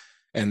something,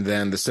 and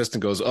then the system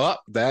goes, oh,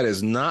 that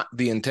is not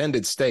the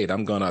intended state,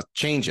 I'm going to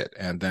change it,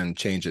 and then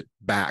change it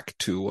back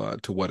to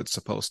what it's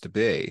supposed to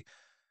be.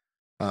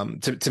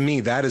 To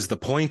me, that is the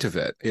point of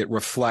it. It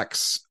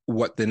reflects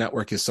what the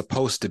network is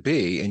supposed to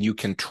be, and you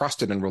can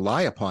trust it and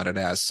rely upon it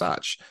as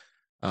such.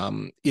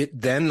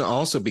 It then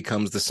also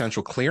becomes the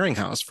central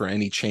clearinghouse for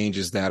any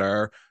changes that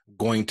are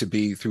going to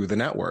be through the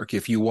network.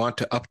 If you want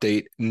to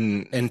update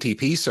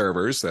NTP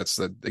servers, that's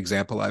the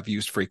example I've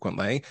used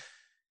frequently,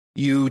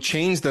 you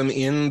change them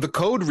in the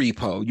code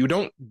repo. You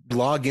don't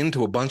log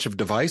into a bunch of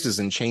devices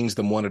and change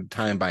them one at a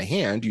time by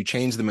hand. You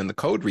change them in the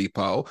code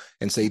repo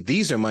and say,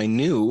 these are my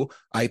new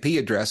IP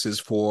addresses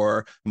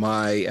for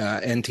my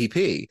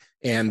NTP.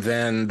 And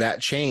then that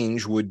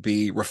change would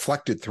be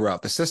reflected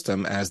throughout the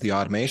system as the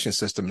automation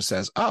system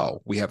says,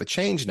 oh, we have a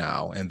change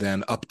now, and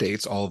then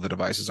updates all of the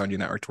devices on your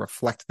network to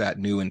reflect that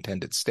new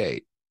intended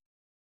state.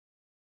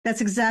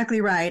 That's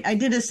exactly right. I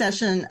did a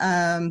session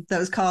that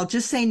was called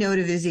Just Say No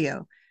to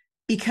Visio,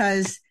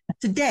 because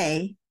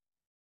today,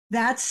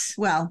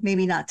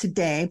 maybe not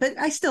today, but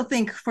I still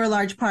think for a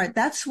large part,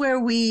 that's where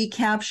we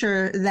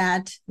capture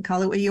that,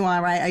 call it what you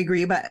want, right? I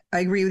agree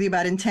with you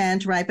about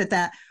intent, right?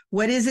 But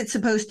what is it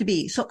supposed to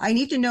be? So I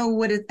need to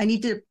know I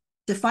need to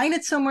define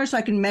it somewhere so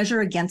I can measure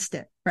against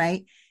it,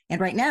 right? And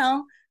right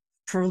now,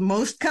 for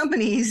most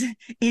companies,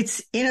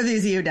 it's in a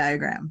Visio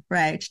diagram,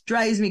 right? It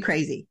drives me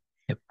crazy.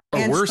 Yep.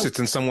 Or worse, it's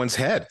in someone's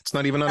head. It's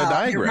not even on a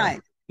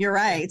diagram. You're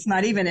right. It's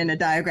not even in a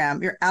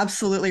diagram. You're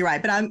absolutely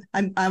right. But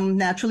I'm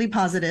naturally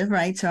positive,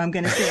 right? So I'm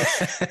going to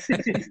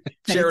say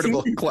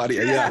charitable,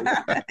 Claudia.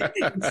 Yeah,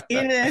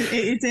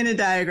 it's in a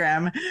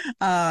diagram.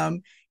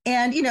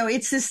 And,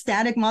 it's this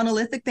static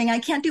monolithic thing. I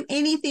can't do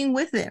anything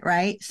with it,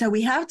 right? So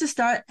we have to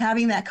start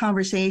having that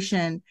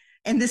conversation.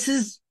 And this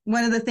is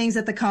one of the things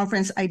at the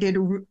conference I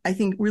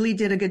think really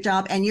did a good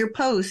job. And your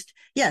post,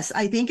 yes,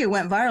 I think it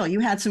went viral. You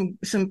had some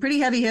pretty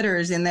heavy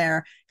hitters in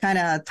there kind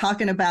of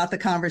talking about the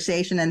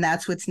conversation, and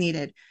that's what's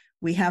needed.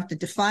 We have to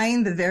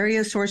define the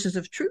various sources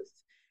of truth.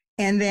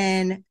 And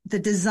then the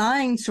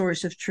design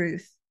source of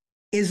truth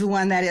is the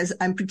one that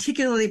I'm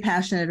particularly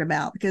passionate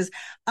about, because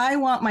I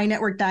want my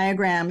network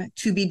diagram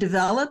to be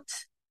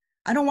developed.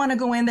 I don't want to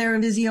go in there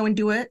in Visio and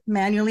do it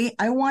manually.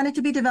 I want it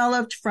to be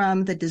developed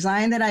from the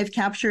design that I've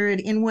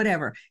captured in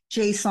whatever,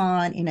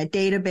 JSON, in a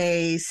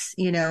database.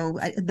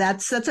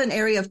 That's an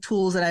area of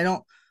tools that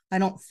I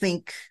don't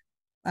think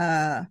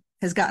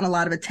has gotten a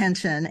lot of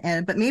attention,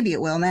 but maybe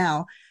it will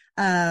now.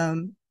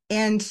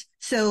 And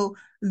so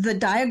the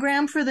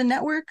diagram for the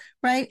network,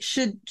 right,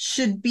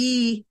 should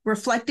be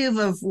reflective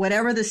of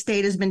whatever the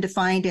state has been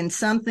defined in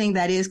something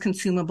that is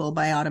consumable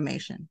by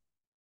automation.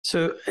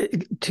 So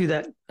to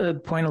that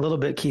point a little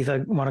bit, Keith, I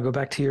want to go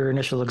back to your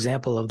initial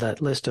example of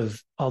that list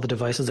of all the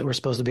devices that were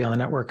supposed to be on the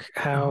network.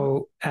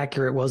 How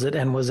accurate was it?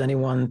 And was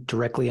anyone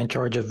directly in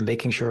charge of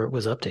making sure it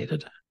was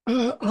updated?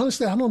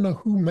 Honestly, I don't know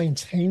who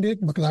maintained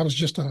it, because I was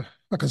just a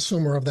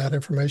consumer of that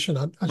information.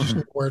 I just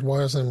knew where it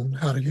was and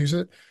how to use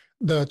it.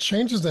 The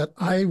changes that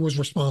I was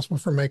responsible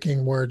for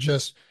making were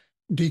just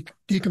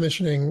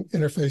decommissioning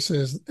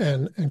interfaces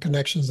and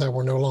connections that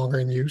were no longer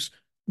in use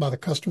by the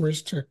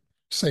customers to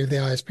save the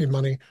ISP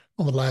money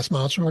on the last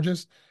mile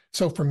charges.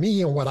 So for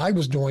me and what I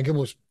was doing, it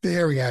was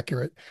very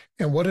accurate.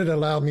 And what it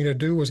allowed me to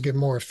do was get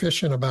more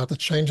efficient about the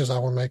changes I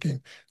was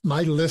making.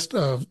 My list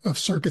of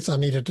circuits I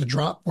needed to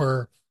drop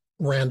were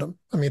random.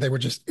 I mean, they were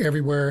just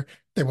everywhere.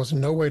 There was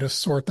no way to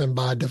sort them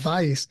by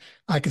device.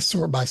 I could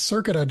sort by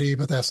circuit ID,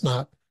 but that's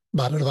not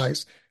by the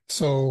device.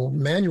 So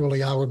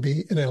manually, I would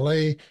be in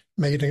LA,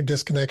 making a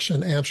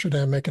disconnection,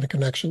 Amsterdam, making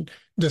a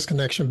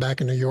disconnection back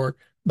in New York,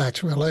 back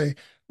to LA.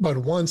 But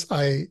once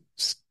I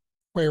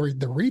queried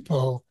the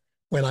repo,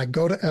 when I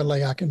go to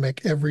LA, I can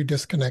make every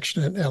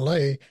disconnection in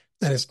LA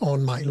that is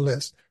on my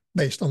list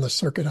based on the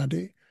circuit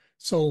ID.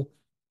 So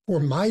for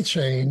my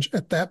change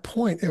at that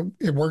point,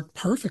 it worked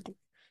perfectly.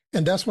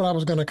 And that's what I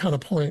was going to kind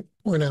of point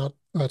out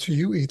to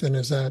you, Ethan,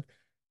 is that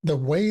the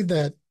way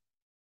that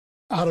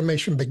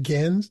automation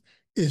begins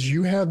is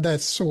you have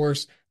that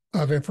source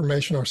of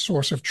information or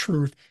source of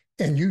truth,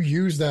 and you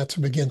use that to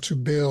begin to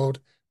build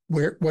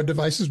what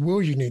devices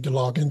will you need to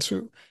log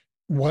into?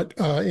 What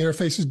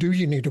interfaces do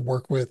you need to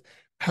work with?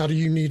 How do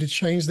you need to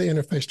change the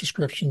interface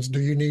descriptions? Do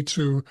you need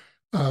to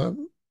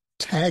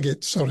tag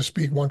it, so to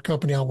speak? One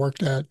company I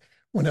worked at,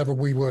 whenever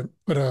we would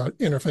put an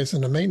interface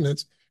into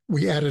maintenance,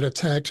 we added a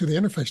tag to the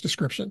interface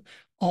description.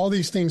 All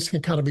these things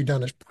can kind of be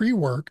done as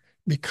pre-work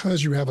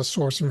because you have a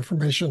source of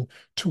information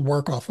to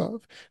work off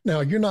of.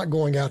 Now, you're not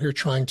going out here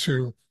trying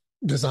to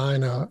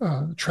design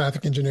a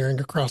traffic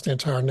engineering across the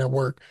entire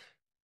network.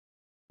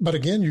 But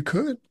again, you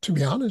could, to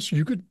be honest,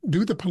 you could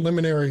do the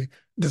preliminary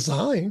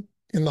design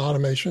in the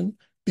automation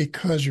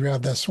because you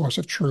have that source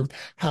of truth.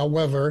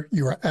 However,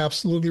 you are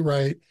absolutely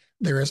right.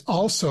 There is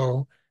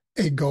also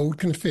a gold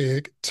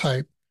config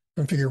type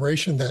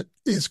configuration that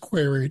is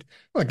queried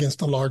against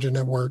the larger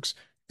networks,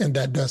 and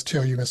that does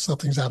tell you if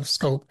something's out of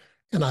scope.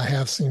 And I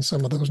have seen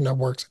some of those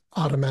networks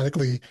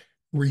automatically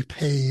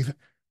repave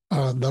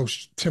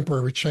those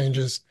temporary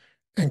changes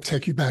and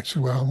take you back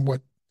to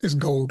what is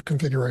gold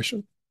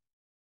configuration.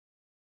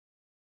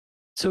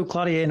 So,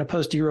 Claudia, in a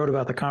post you wrote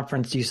about the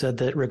conference, you said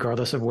that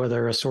regardless of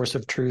whether a source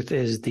of truth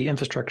is the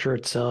infrastructure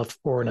itself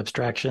or an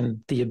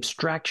abstraction, the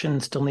abstraction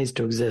still needs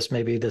to exist.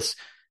 Maybe this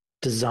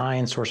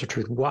design source of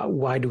truth.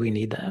 Why do we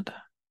need that?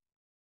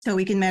 So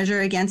we can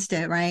measure against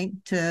it, right?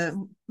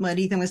 To what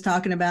Ethan was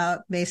talking about,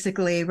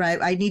 basically, right?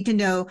 I need to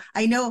know,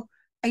 I know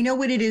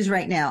what it is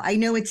right now. I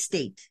know its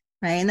state,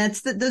 right? And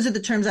those are the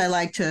terms I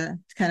like to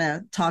kind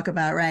of talk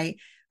about, right?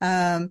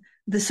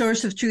 The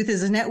source of truth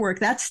is a network.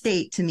 That's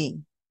state to me.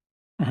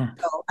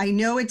 Mm-hmm. So I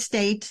know its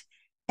state,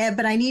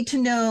 but I need to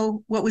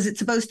know what was it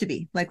supposed to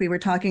be, like we were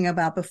talking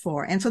about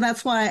before. And so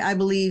that's why I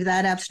believe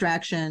that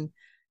abstraction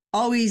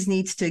always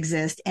needs to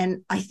exist.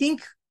 And I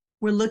think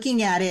we're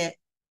looking at it.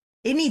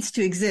 It needs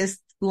to exist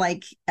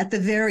like at the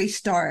very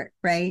start,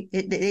 right?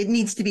 It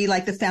needs to be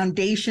like the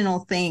foundational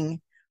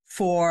thing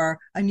for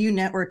a new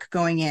network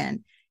going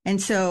in. And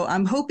so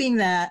I'm hoping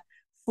that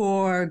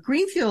for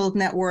greenfield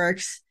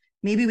networks,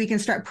 maybe we can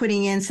start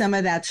putting in some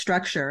of that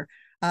structure.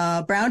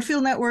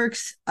 Brownfield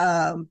networks,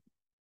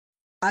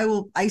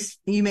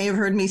 you may have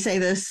heard me say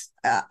this.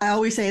 I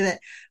always say that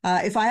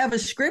if I have a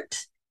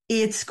script,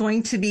 it's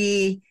going to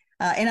be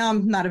and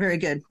I'm not a very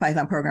good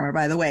Python programmer,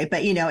 by the way,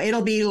 but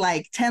it'll be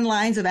like 10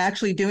 lines of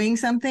actually doing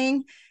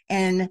something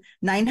and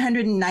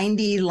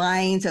 990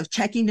 lines of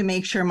checking to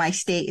make sure my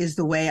state is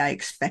the way I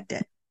expect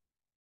it.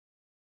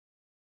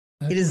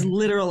 It is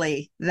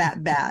literally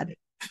that bad.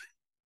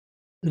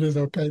 It is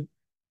okay.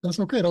 That's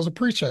okay. Those are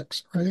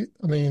pre-checks, right?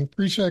 I mean,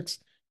 pre-checks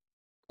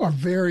are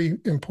very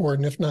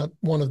important, if not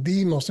one of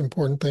the most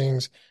important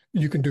things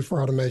you can do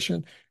for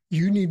automation.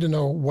 You need to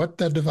know what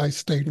that device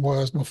state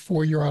was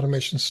before your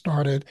automation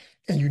started,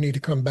 and you need to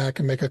come back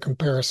and make a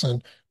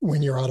comparison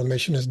when your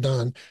automation is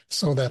done,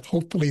 so that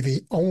hopefully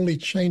the only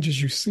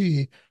changes you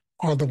see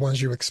are the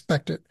ones you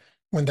expected.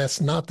 When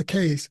that's not the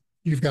case,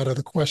 you've got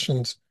other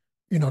questions,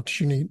 that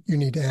you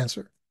need to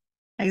answer.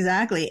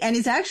 Exactly. And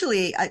it's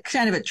actually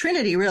kind of a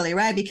trinity, really,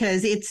 right?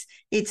 Because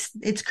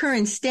it's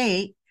current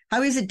state.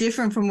 How is it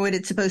different from what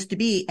it's supposed to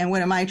be? And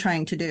what am I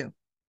trying to do?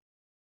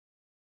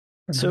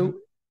 So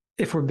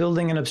if we're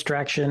building an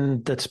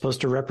abstraction that's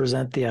supposed to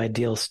represent the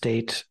ideal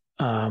state,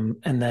 and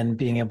then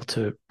being able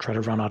to try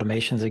to run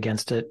automations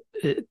against it,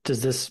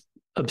 does this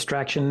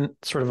abstraction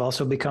sort of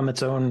also become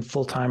its own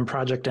full-time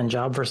project and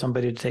job for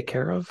somebody to take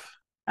care of?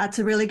 That's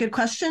a really good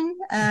question.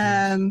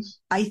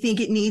 I think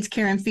it needs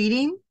care and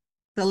feeding.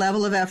 The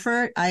level of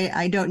effort,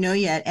 I don't know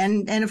yet.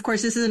 And of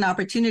course, this is an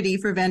opportunity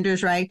for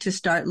vendors, right, to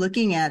start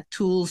looking at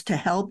tools to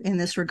help in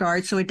this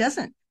regard. So it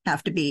doesn't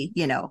have to be,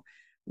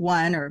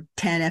 1 or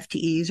 10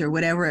 FTEs or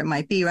whatever it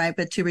might be, right?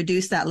 But to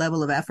reduce that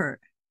level of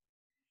effort.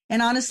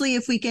 And honestly,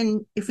 if we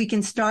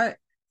can start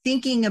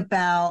thinking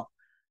about,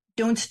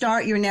 don't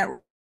start your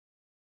network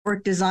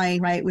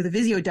design, right, with a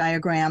Visio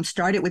diagram,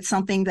 start it with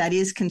something that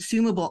is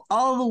consumable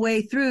all the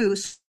way through.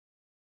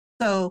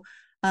 So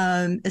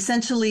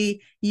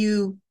essentially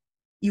you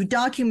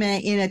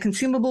document in a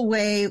consumable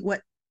way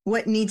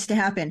what needs to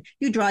happen.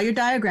 You draw your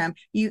diagram.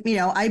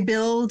 I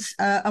build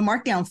a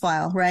markdown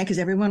file, right? Because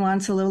everyone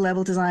wants a low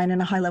level design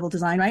and a high level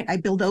design, right? I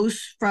build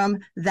those from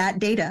that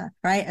data,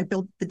 right? I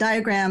build the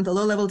diagram, the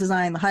low level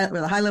design, the high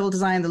level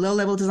design, the low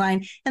level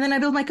design, and then I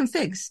build my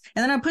configs,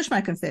 and then I push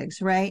my configs,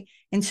 right?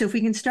 And so if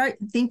we can start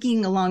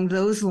thinking along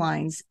those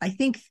lines, I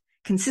think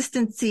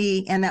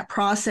consistency and that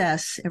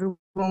process, everyone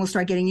will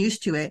start getting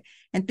used to it.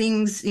 And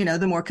things,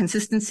 the more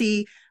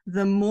consistency,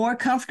 the more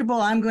comfortable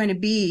I'm going to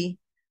be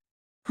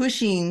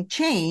pushing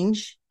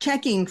change,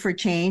 checking for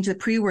change, the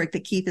pre-work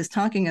that Keith is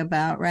talking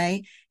about,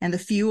 right? And the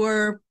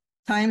fewer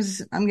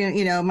times am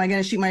I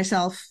going to shoot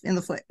myself in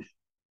the foot?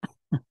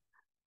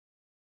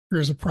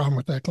 Here's a problem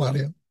with that,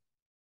 Claudia.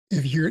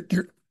 If you're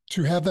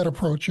to have that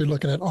approach, you're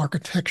looking at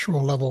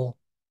architectural level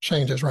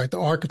changes, right? The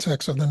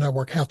architects of the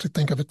network have to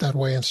think of it that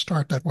way and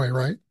start that way,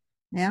 right?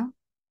 Yeah.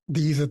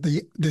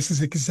 This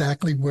is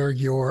exactly where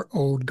your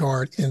old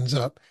guard ends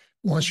up.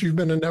 Once you've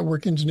been a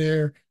network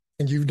engineer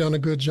and you've done a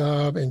good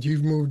job and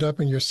you've moved up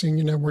and you're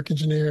senior network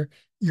engineer,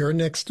 your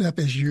next step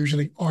is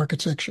usually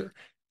architecture.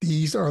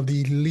 These are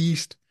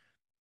the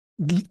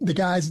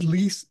guys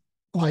least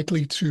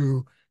likely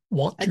to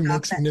want to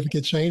make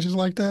significant changes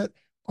like that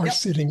are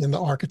sitting in the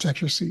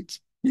architecture seats.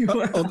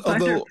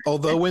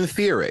 Although in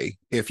theory,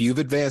 if you've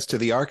advanced to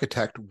the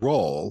architect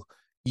role,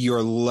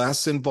 you're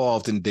less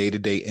involved in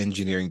day-to-day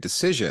engineering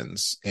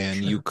decisions,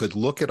 and you could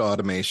look at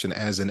automation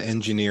as an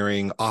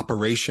engineering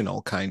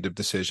operational kind of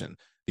decision.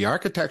 The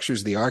architecture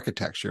is the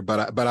architecture,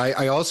 but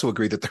I also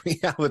agree that the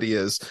reality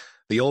is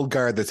the old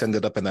guard that's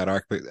ended up in that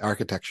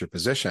architecture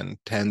position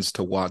tends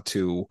to want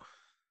to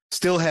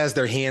still has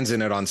their hands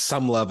in it on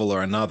some level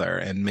or another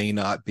and may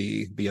not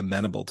be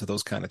amenable to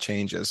those kind of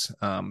changes.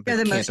 They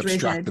can't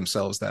abstract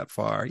themselves that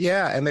far.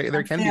 Yeah, and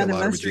there can be a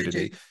lot of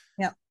rigidity.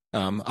 Yeah.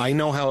 I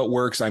know how it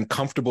works. I'm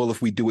comfortable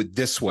if we do it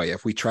this way.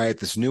 If we try it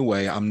this new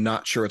way, I'm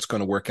not sure it's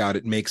going to work out.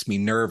 It makes me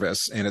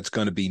nervous, and it's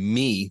going to be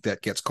me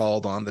that gets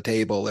called on the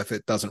table if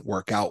it doesn't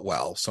work out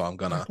well. So I'm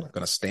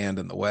gonna stand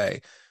in the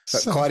way.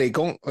 But Claudia,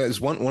 there's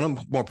one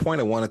more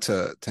point I wanted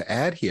to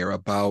add here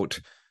about: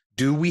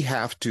 do we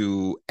have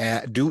to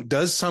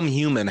does some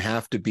human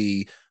have to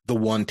be the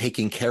one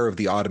taking care of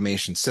the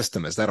automation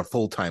system? Is that a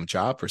full-time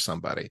job for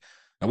somebody?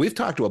 Now, we've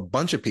talked to a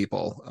bunch of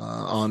people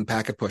on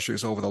packet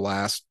pushers over the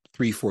last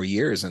 3-4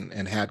 years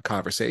and had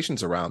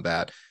conversations around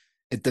that.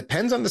 It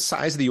depends on the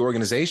size of the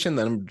organization,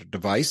 the number of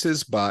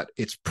devices, but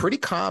it's pretty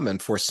common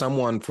for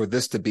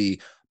this to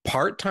be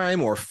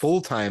part-time or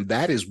full-time.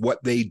 That is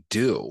what they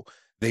do.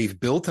 They've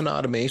built an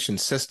automation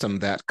system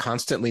that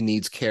constantly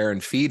needs care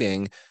and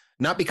feeding,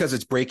 not because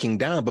it's breaking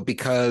down, but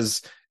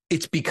because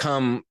it's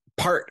become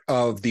part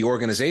of the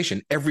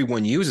organization.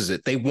 Everyone uses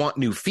it. They want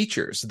new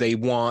features. They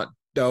brought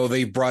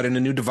in a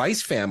new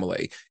device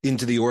family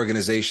into the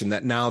organization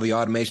that now the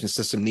automation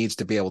system needs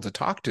to be able to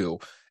talk to,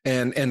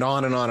 and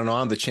on and on and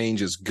on the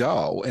changes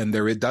go. And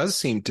it does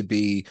seem to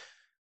be,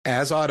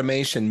 as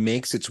automation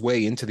makes its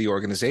way into the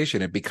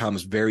organization, it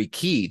becomes very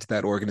key to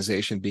that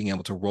organization being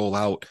able to roll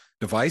out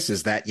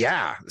devices that,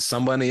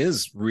 someone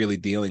is really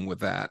dealing with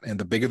that. And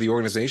the bigger the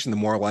organization, the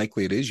more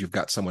likely it is you've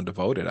got someone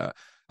devoted.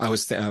 I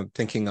was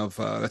thinking of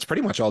that's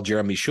pretty much all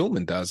Jeremy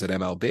Schulman does at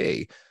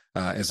MLB,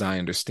 as I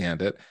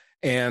understand it.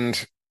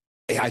 And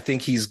I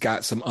think he's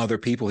got some other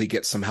people he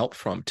gets some help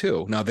from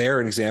too. Now, they're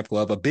an example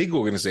of a big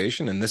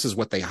organization, and this is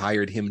what they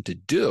hired him to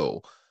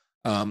do.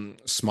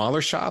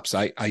 Smaller shops,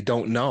 I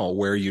don't know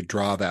where you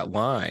draw that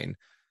line.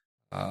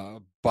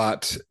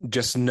 But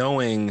just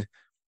knowing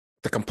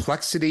the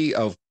complexity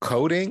of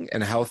coding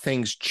and how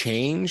things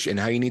change and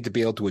how you need to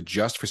be able to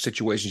adjust for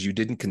situations you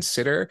didn't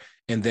consider,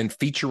 and then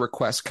feature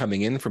requests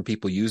coming in from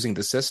people using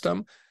the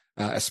system,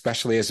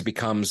 especially as it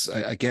becomes,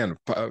 again,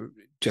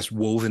 just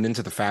woven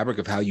into the fabric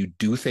of how you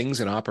do things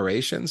in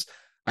operations,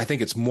 I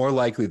think it's more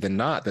likely than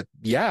not that,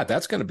 yeah,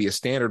 that's going to be a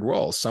standard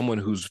role, someone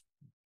whose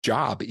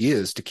job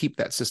is to keep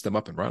that system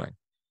up and running.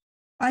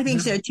 I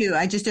think so too.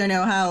 I just don't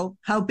know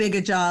how big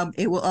a job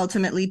it will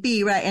ultimately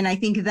be, right? And I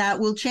think that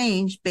will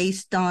change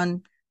based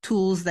on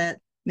tools that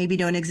maybe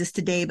don't exist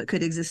today but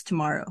could exist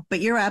tomorrow.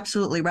 But you're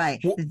absolutely right.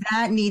 Well,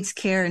 that needs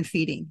care and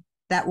feeding.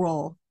 That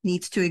role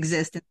needs to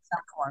exist in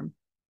some form.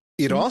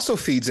 It also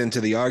feeds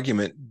into the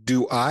argument,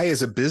 do I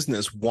as a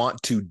business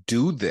want to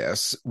do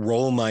this,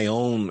 roll my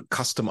own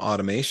custom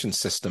automation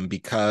system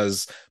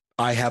because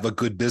I have a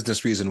good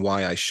business reason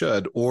why I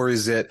should? Or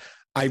is it,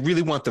 I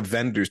really want the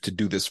vendors to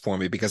do this for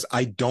me because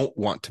I don't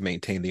want to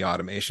maintain the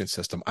automation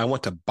system. I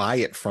want to buy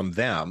it from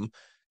them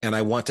and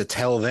I want to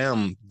tell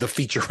them the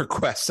feature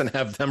requests and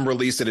have them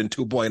release it in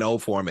 2.0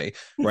 for me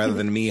rather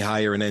than me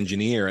hire an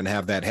engineer and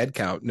have that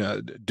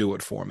headcount do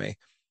it for me.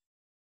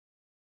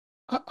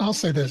 I'll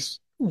say this.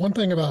 One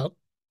thing about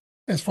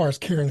as far as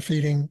care and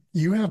feeding,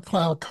 you have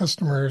cloud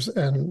customers,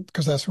 and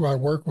because that's who I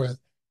work with,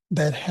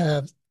 that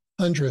have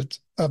hundreds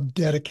of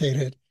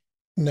dedicated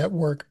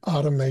network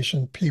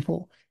automation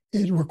people.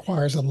 It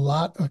requires a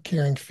lot of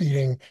care and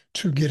feeding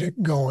to get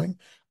it going.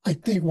 I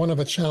think one of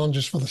the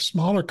challenges for the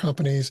smaller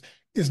companies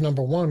is,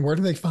 number one, where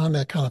do they find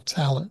that kind of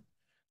talent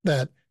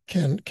that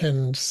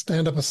can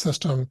stand up a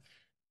system,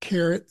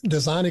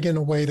 design it in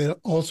a way that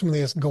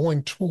ultimately is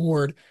going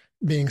toward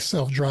being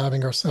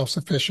self-driving or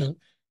self-sufficient?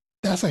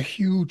 That's a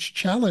huge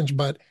challenge,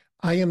 but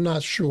I am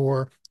not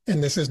sure,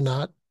 and this is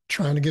not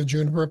trying to give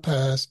Juniper a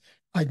pass.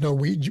 I know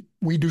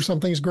we do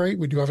some things great,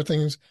 we do other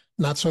things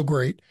not so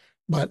great,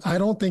 but I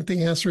don't think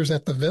the answer is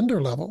at the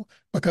vendor level,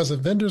 because the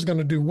vendor is going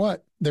to do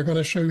what? They're going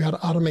to show you how to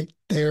automate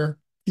their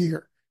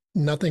gear,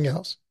 nothing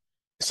else.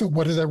 So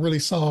what does that really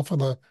solve for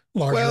the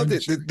larger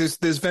industry?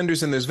 There's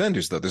vendors and there's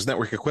vendors, though. There's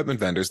network equipment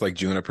vendors like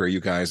Juniper, you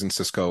guys, and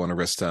Cisco and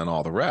Arista and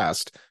all the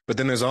rest. But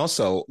then there's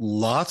also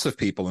lots of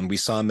people, and we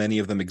saw many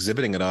of them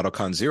exhibiting at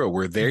AutoCon Zero,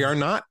 where they are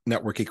not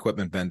network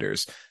equipment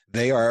vendors.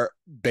 They're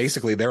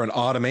an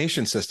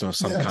automation system of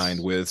some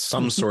kind with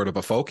some sort of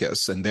a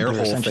focus, and their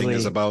whole thing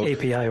is about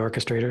API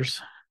orchestrators.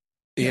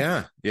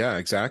 Yeah,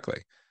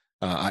 exactly.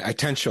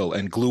 Itential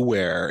and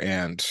Glueware,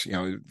 and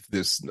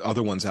there's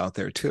other ones out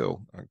there too.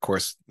 Of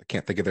course, I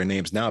can't think of their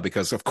names now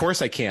because, of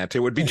course, I can't.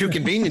 It would be too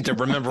convenient to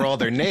remember all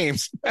their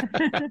names.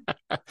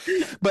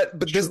 But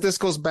this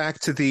goes back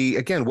to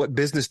again, what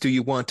business do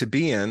you want to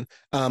be in?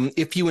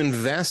 If you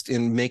invest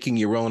in making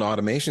your own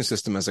automation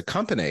system as a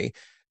company,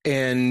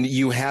 and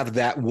you have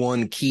that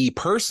one key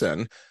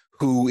person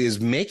who is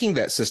making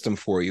that system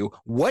for you,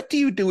 what do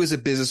you do as a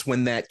business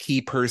when that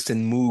key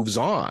person moves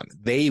on?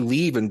 They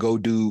leave and go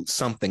do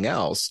something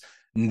else.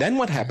 And then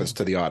what happens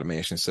to the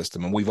automation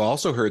system? And we've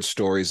also heard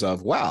stories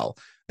of, wow,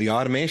 the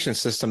automation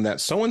system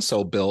that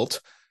so-and-so built,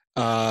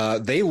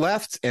 they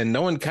left and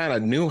no one kind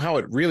of knew how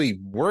it really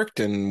worked.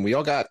 And we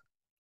all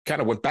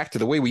went back to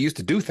the way we used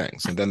to do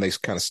things. And then they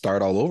kind of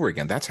start all over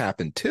again. That's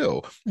happened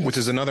too, which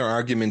is another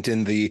argument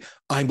in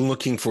I'm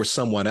looking for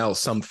someone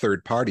else, some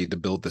third party to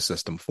build the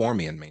system for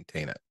me and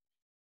maintain it.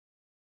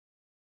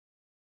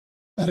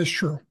 That is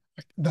true.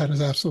 That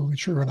is absolutely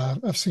true. And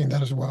I've seen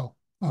that as well.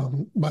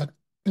 But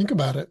think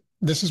about it.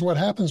 This is what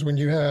happens when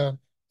you have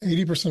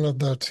 80% of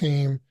the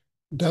team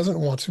doesn't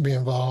want to be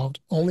involved,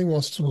 only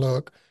wants to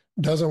look,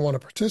 doesn't want to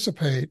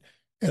participate,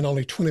 and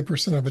only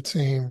 20% of the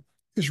team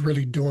is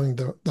really doing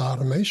the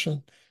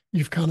automation.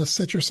 You've kind of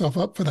set yourself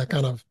up for that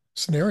kind of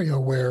scenario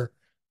where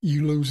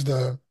you lose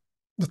the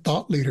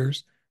thought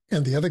leaders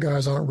and the other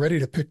guys aren't ready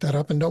to pick that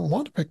up and don't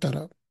want to pick that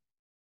up.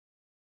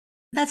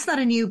 That's not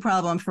a new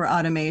problem for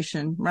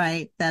automation,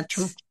 right? That's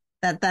true.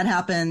 That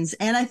happens.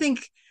 And I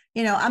think,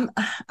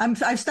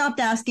 I've stopped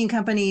asking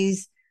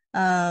companies,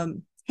 hey,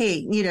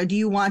 do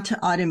you want to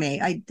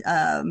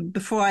automate?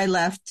 Before I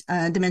left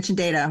Dimension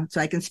Data,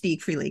 so I can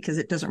speak freely because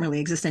it doesn't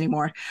really exist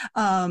anymore.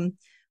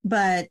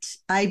 But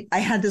I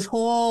had this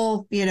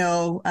whole,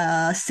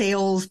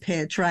 sales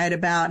pitch, right,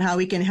 about how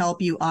we can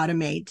help you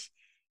automate.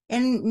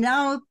 And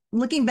now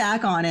looking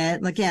back on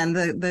it, again,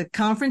 the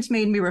conference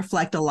made me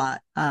reflect a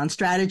lot on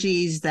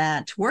strategies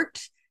that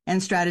worked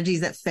and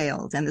strategies that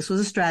failed. And this was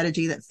a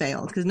strategy that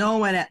failed because no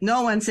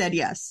one said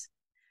yes.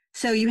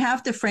 So you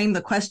have to frame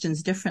the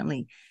questions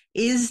differently.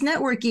 Is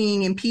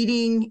networking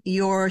impeding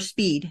your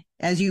speed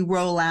as you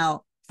roll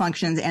out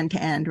functions end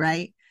to end,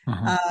 right?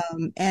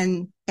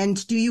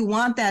 And do you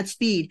want that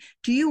speed?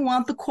 Do you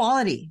want the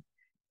quality?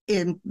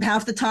 In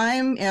half the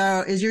time,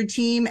 is your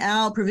team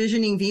out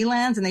provisioning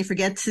VLANs and they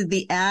forget to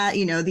the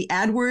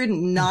ad word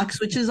and knock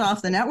switches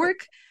off the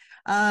network?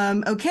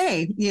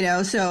 Okay,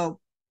 so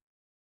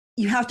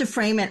you have to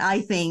frame it,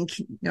 I think,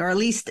 or at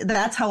least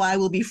that's how I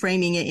will be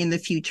framing it in the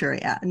future.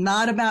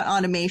 Not about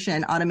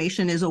automation.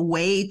 Automation is a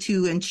way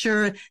to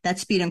ensure that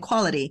speed and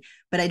quality,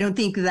 but I don't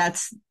think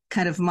that's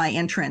kind of my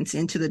entrance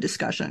into the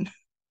discussion.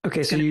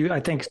 Okay, so you, I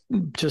think,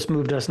 just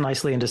moved us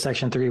nicely into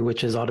section 3,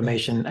 which is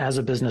automation as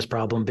a business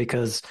problem,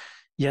 because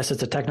yes,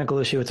 it's a technical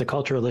issue, it's a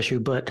cultural issue,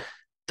 but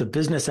the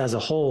business as a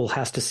whole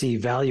has to see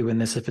value in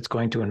this if it's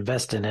going to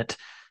invest in it.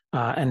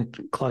 And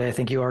Claudia, I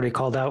think you already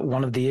called out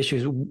one of the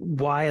issues.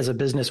 Why, as a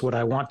business, would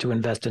I want to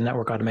invest in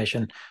network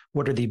automation?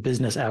 What are the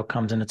business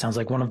outcomes? And it sounds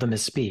like one of them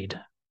is speed.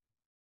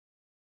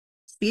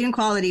 Speed and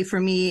quality for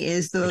me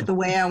is the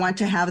way I want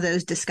to have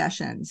those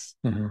discussions.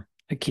 Mm-hmm.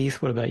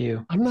 Keith, what about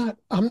you?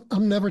 I'm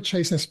never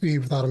chasing speed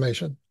with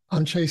automation.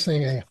 I'm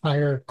chasing a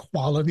higher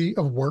quality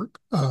of work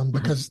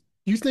because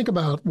you think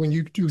about when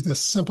you do the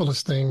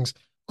simplest things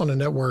on a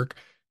network,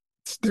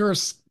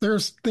 there's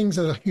things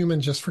that a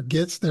human just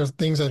forgets. There's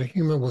things that a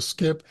human will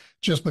skip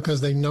just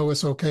because they know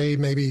it's okay.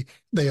 Maybe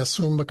they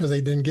assume because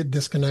they didn't get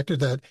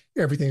disconnected that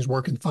everything's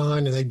working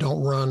fine and they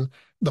don't run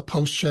the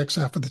post checks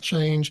after the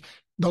change.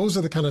 Those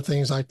are the kind of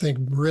things I think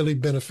really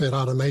benefit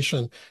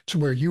automation to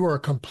where you are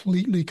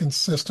completely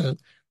consistent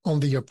on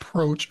the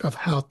approach of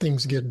how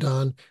things get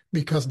done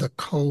because the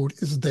code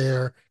is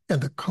there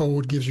and the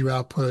code gives you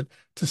output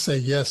to say,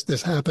 yes,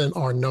 this happened,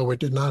 or no, it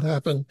did not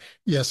happen.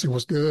 Yes, it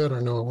was good,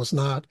 or no, it was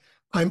not.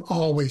 I'm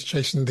always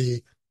chasing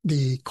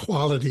the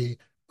quality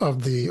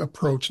of the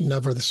approach,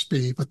 never the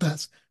speed, but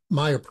that's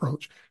my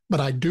approach. But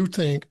I do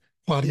think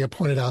Claudia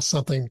pointed out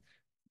something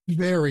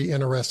very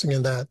interesting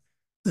in that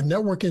the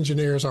network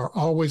engineers are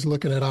always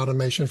looking at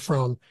automation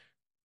from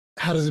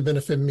how does it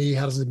benefit me?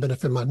 How does it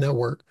benefit my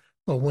network?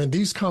 But when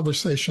these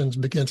conversations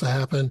begin to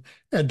happen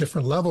at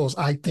different levels,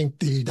 I think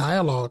the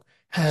dialogue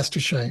has to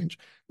change.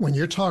 When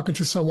you're talking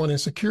to someone in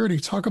security,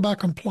 talk about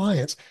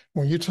compliance.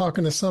 When you're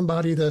talking to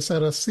somebody that's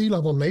at a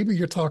C-level, maybe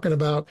you're talking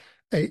about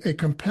a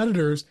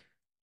competitor's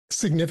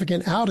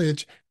significant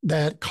outage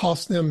that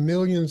costs them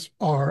millions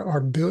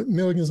or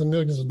millions and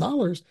millions of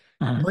dollars.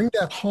 Bring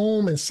that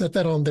home and set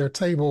that on their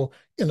table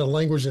in a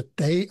language that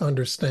they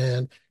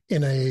understand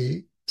in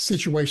a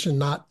situation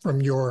not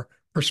from your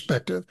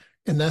perspective.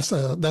 And that's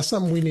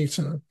something we need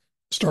to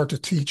start to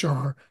teach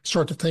or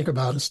start to think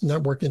about as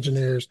network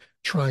engineers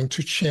trying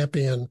to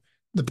champion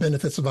the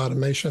benefits of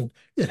automation.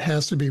 It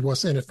has to be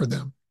what's in it for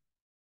them.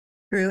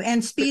 True.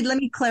 And speed, let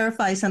me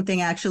clarify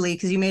something actually,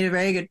 because you made a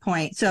very good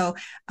point. So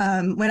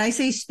when I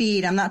say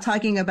speed, I'm not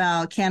talking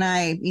about can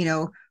I,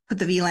 put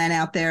the VLAN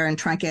out there and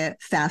trunk it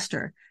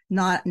faster.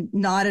 Not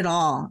at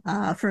all.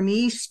 For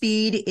me,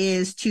 speed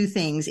is two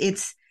things.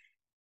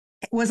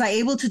 Was I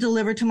able to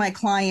deliver to my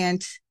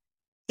client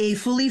a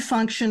fully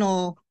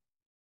functional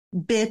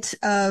bit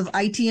of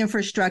IT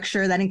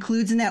infrastructure that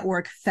includes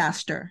network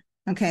faster?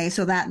 Okay.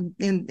 So that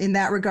in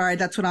that regard,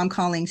 that's what I'm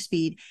calling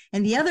speed.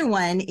 And the other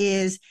one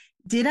is,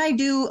 did I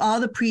do all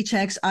the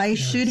pre-checks I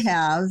should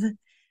have?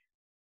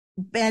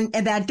 And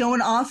that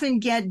don't often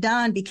get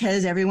done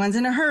because everyone's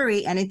in a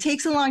hurry and it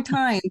takes a long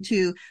time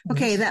to,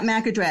 okay, that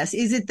MAC address,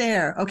 is it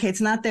there? Okay,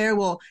 it's not there.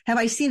 Well, have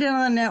I seen it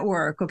on the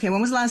network? Okay,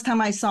 when was the last time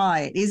I saw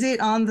it? Is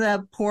it on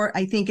the port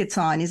I think it's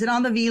on? Is it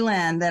on the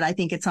VLAN that I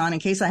think it's on in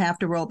case I have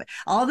to roll?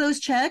 All those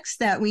checks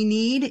that we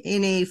need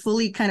in a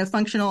fully kind of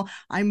functional,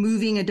 I'm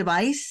moving a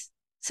device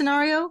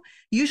scenario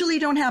usually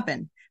don't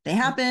happen. They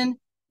happen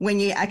when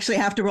you actually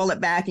have to roll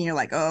it back and you're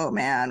like, oh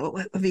man,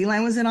 what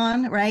VLAN was it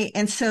on? Right.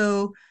 And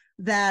so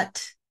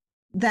that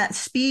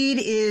speed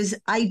is,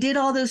 I did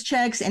all those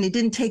checks and it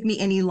didn't take me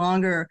any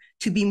longer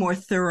to be more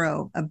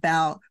thorough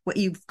about what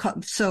you've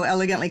so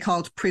elegantly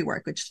called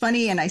pre-work, which is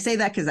funny. And I say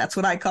that because that's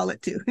what I call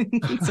it too.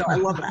 So I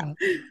love that.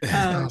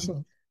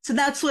 Awesome. So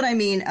that's what I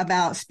mean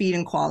about speed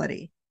and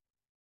quality.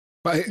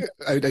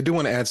 I do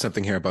want to add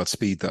something here about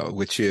speed though,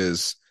 which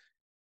is,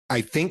 I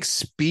think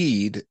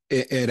speed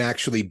and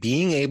actually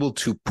being able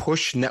to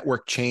push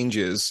network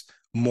changes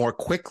more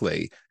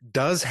quickly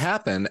does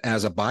happen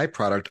as a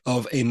byproduct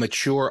of a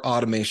mature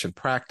automation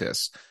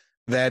practice.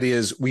 That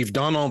is, we've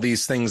done all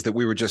these things that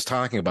we were just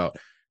talking about,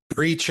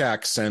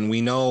 pre-checks, and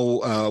we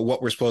know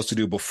what we're supposed to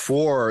do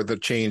before the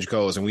change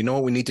goes, and we know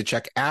what we need to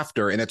check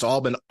after, and it's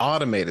all been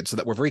automated so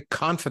that we're very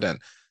confident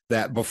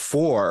that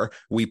before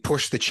we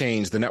push the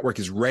change, the network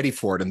is ready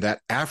for it, and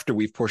that after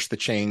we've pushed the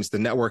change, the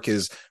network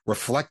is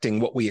reflecting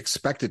what we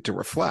expect it to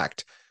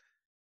reflect.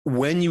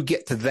 When you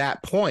get to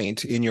that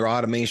point in your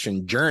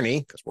automation journey,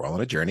 because we're all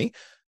on a journey,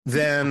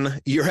 then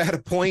you're at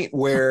a point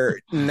where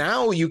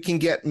now you can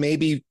get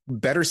maybe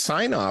better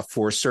sign off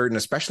for certain,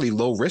 especially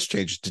low risk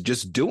changes, to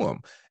just do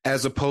them,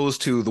 as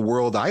opposed to the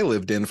world I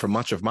lived in for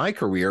much of my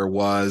career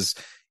was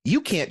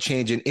you can't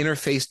change an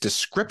interface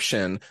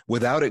description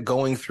without it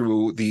going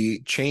through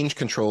the change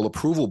control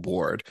approval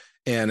board.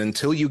 And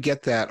until you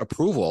get that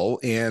approval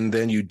and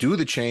then you do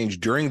the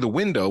change during the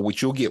window,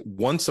 which you'll get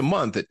once a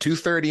month at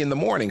 2:30 in the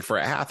morning for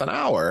a half an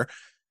hour,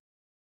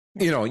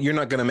 you're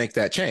not going to make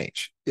that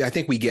change. I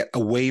think we get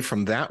away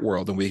from that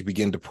world and we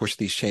begin to push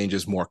these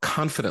changes more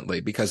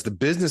confidently because the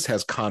business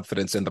has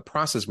confidence in the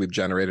process we've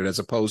generated, as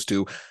opposed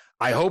to,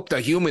 I hope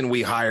the human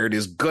we hired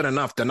is good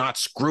enough to not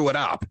screw it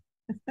up.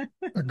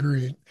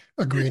 Agreed.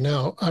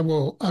 Now, I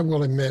will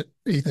admit,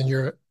 Ethan,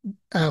 you're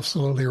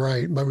absolutely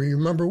right. But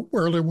remember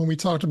earlier when we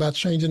talked about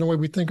changing the way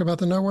we think about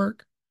the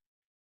network?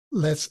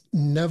 Let's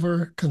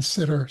never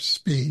consider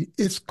speed.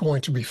 It's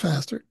going to be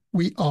faster.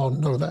 We all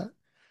know that.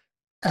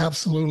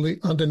 Absolutely,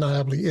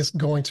 undeniably, it's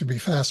going to be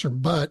faster.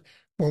 But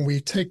when we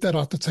take that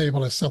off the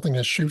table as something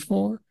to shoot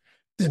for,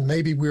 then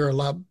maybe we're a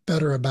lot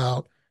better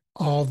about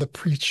all the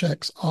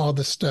pre-checks, all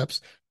the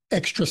steps,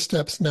 extra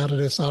steps now that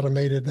it's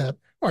automated that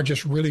are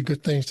just really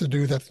good things to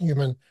do that the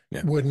human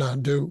would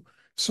not do.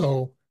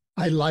 So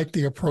I like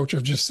the approach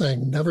of just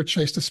saying never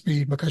chase the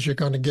speed because you're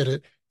going to get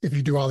it. If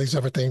you do all these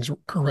other things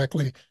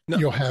correctly,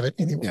 you'll have it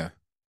anyway. Yeah.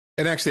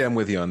 And actually, I'm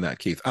with you on that,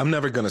 Keith. I'm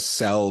never going to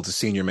sell to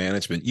senior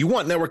management. You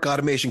want network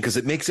automation because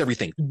it makes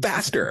everything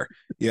faster.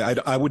 Yeah,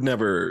 I would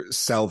never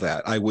sell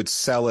that. I would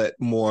sell it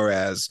more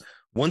as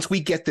once we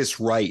get this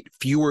right,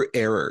 fewer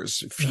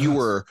errors,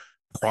 fewer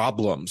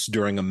problems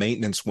during a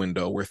maintenance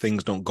window where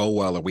things don't go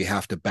well or we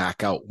have to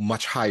back out,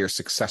 much higher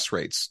success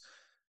rates.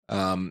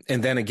 And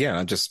then again,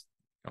 I'm just,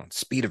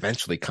 speed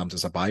eventually comes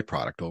as a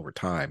byproduct over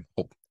time.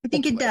 I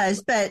think it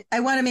does, but I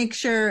want to make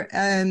sure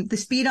the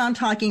speed I'm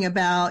talking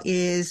about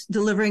is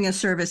delivering a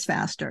service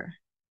faster.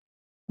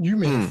 You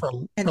mean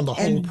from the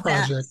whole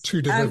project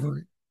to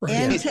delivery, right?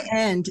 End to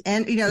end,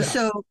 and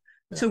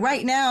so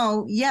right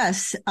now,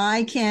 yes,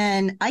 I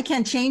can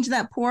change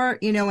that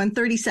port, in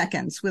 30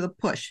 seconds with a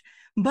push,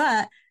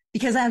 but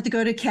because I have to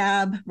go to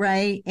cab,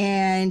 right,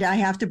 and I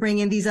have to bring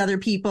in these other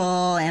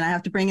people, and I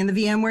have to bring in the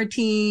VMware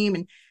team,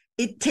 and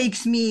it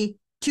takes me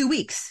 2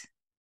 weeks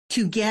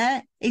to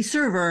get a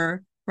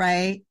server.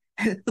 Right?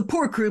 The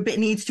port group it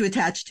needs to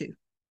attach to.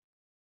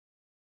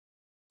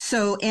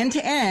 So end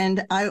to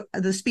end,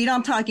 the speed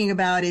I'm talking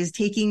about is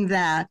taking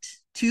that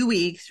 2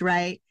 weeks,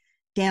 right,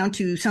 down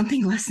to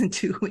something less than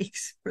 2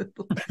 weeks.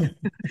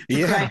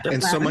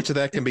 And so much of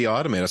that can be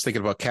automated. I was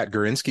thinking about Kat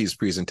Gurinsky's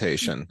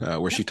presentation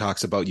where she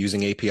talks about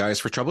using APIs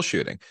for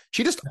troubleshooting.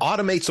 She just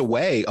automates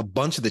away a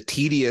bunch of the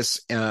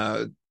tedious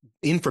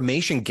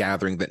information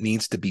gathering that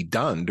needs to be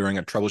done during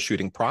a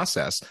troubleshooting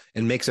process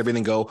and makes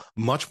everything go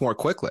much more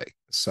quickly.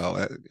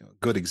 So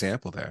good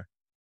example there.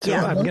 So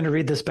I'm going to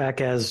read this back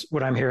as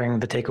what I'm hearing.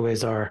 The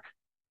takeaways are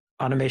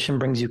automation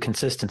brings you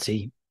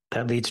consistency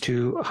that leads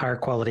to higher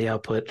quality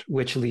output,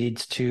 which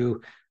leads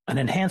to an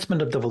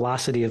enhancement of the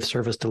velocity of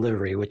service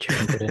delivery, which you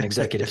can put in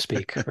executive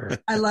speak for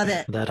I love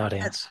it. That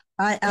audience.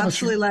 I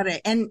absolutely love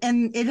it. And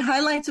it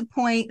highlights a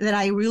point that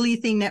I really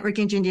think network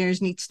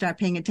engineers need to start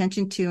paying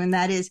attention to. And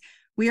that is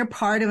we are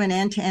part of an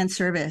end-to-end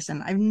service.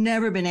 And I've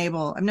never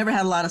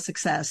had a lot of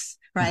success,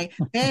 right?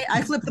 Hey,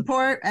 I flipped the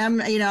port. I'm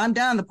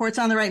done. The port's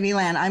on the right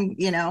VLAN.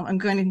 I'm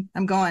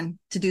going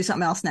to do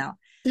something else now.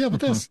 Yeah, but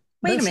that's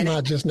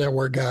not just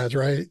network guys,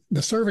 right?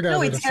 The server guys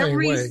are the same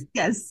way.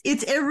 Yes,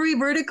 it's every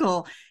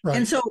vertical. Right.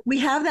 And so we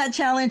have that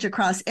challenge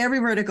across every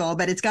vertical,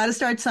 but it's got to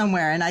start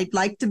somewhere. And I'd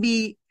like to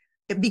be,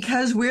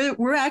 because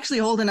we're actually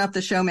holding up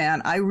the show,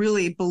 man. I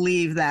really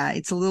believe that.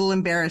 It's a little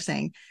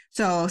embarrassing.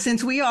 So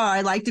since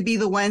I'd like to be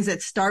the ones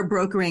that start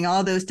brokering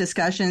all those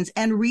discussions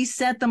and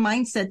reset the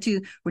mindset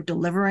to we're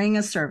delivering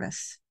a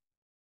service.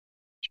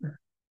 Sure.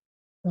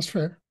 That's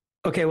fair.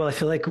 Okay, well, I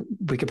feel like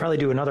we could probably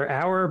do another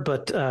hour,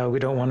 but we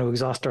don't want to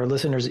exhaust our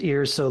listeners'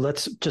 ears. So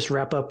let's just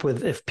wrap up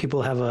with if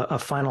people have a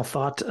final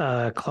thought.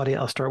 Claudia,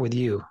 I'll start with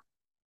you.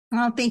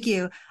 Oh, thank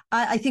you.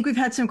 I think we've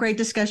had some great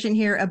discussion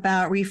here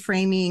about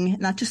reframing,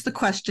 not just the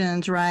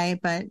questions, right,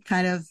 but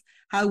kind of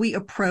how we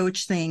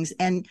approach things.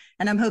 And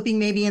I'm hoping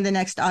maybe in the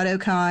next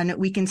AutoCon,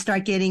 we can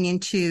start getting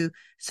into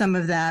some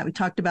of that. We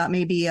talked about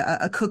maybe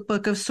a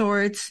cookbook of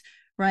sorts,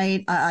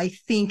 right? I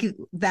think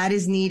that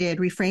is needed.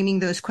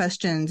 Reframing those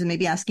questions and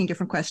maybe asking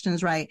different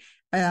questions, right,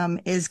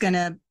 is going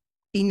to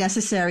be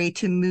necessary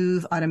to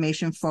move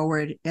automation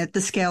forward at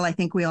the scale I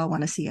think we all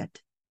want to see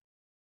it.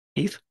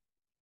 Keith?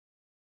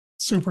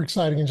 Super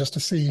exciting just to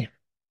see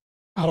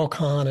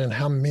AutoCon and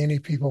how many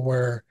people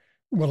were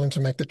willing to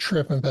make the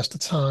trip, invest the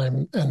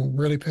time, and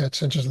really pay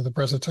attention to the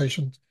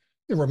presentation.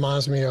 It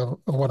reminds me of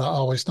what I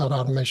always thought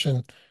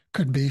automation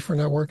could be for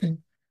networking.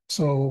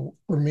 So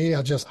for me,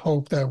 I just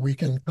hope that we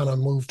can kind of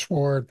move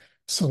toward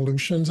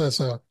solutions as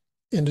a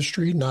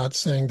industry, not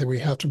saying that we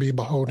have to be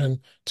beholden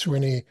to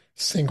any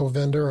single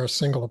vendor or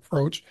single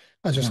approach.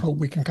 I just hope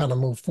we can kind of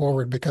move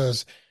forward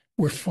because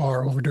we're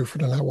far overdue for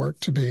the network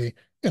to be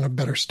in a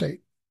better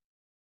state.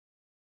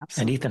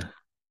 Absolutely. And Ethan?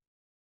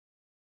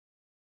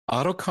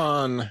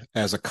 AutoCon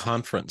as a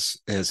conference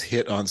has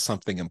hit on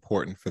something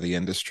important for the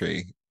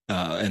industry.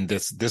 And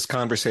this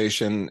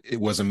conversation, it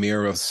was a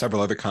mirror of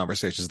several other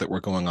conversations that were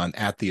going on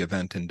at the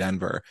event in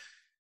Denver.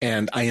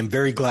 And I am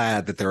very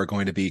glad that there are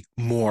going to be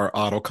more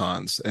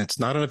AutoCons. And it's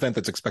not an event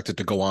that's expected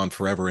to go on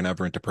forever and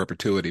ever into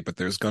perpetuity, but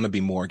there's going to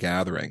be more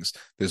gatherings.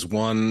 There's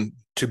one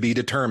to be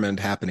determined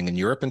happening in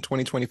Europe in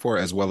 2024,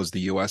 as well as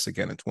the US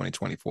again in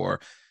 2024.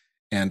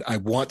 And I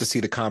want to see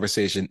the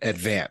conversation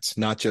advance,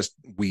 not just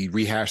we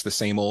rehash the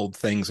same old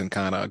things and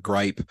kind of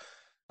gripe.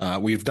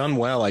 We've done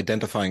well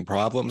identifying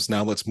problems.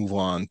 Now let's move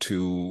on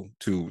to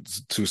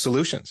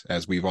solutions,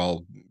 as we've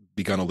all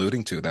begun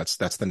alluding to. That's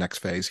the next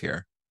phase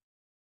here.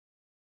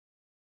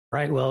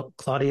 Right. Well,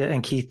 Claudia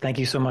and Keith, thank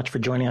you so much for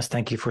joining us.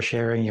 Thank you for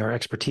sharing your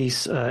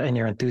expertise and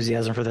your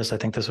enthusiasm for this. I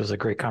think this was a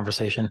great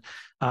conversation.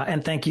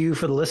 And thank you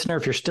for the listener.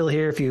 If you're still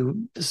here, if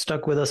you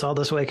stuck with us all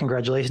this way,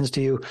 congratulations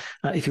to you.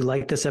 If you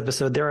like this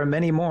episode, there are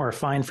many more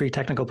fine free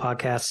technical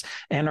podcasts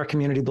and our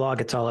community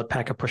blog. It's all at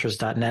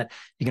packetpushers.net.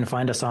 You can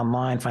find us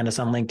online, find us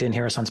on LinkedIn,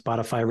 hear us on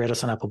Spotify, rate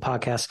us on Apple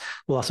Podcasts.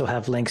 We'll also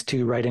have links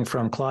to writing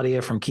from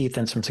Claudia, from Keith,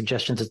 and some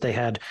suggestions that they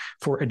had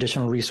for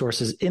additional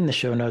resources in the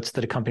show notes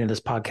that accompany this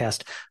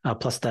podcast,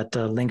 plus that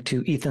link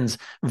to Ethan's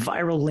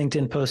viral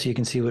LinkedIn post so you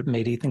can see what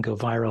made Ethan go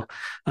viral.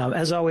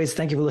 As always,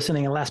 thank you for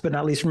listening. And last but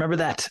not least, remember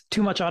that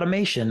too much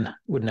automation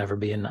would never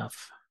be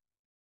enough.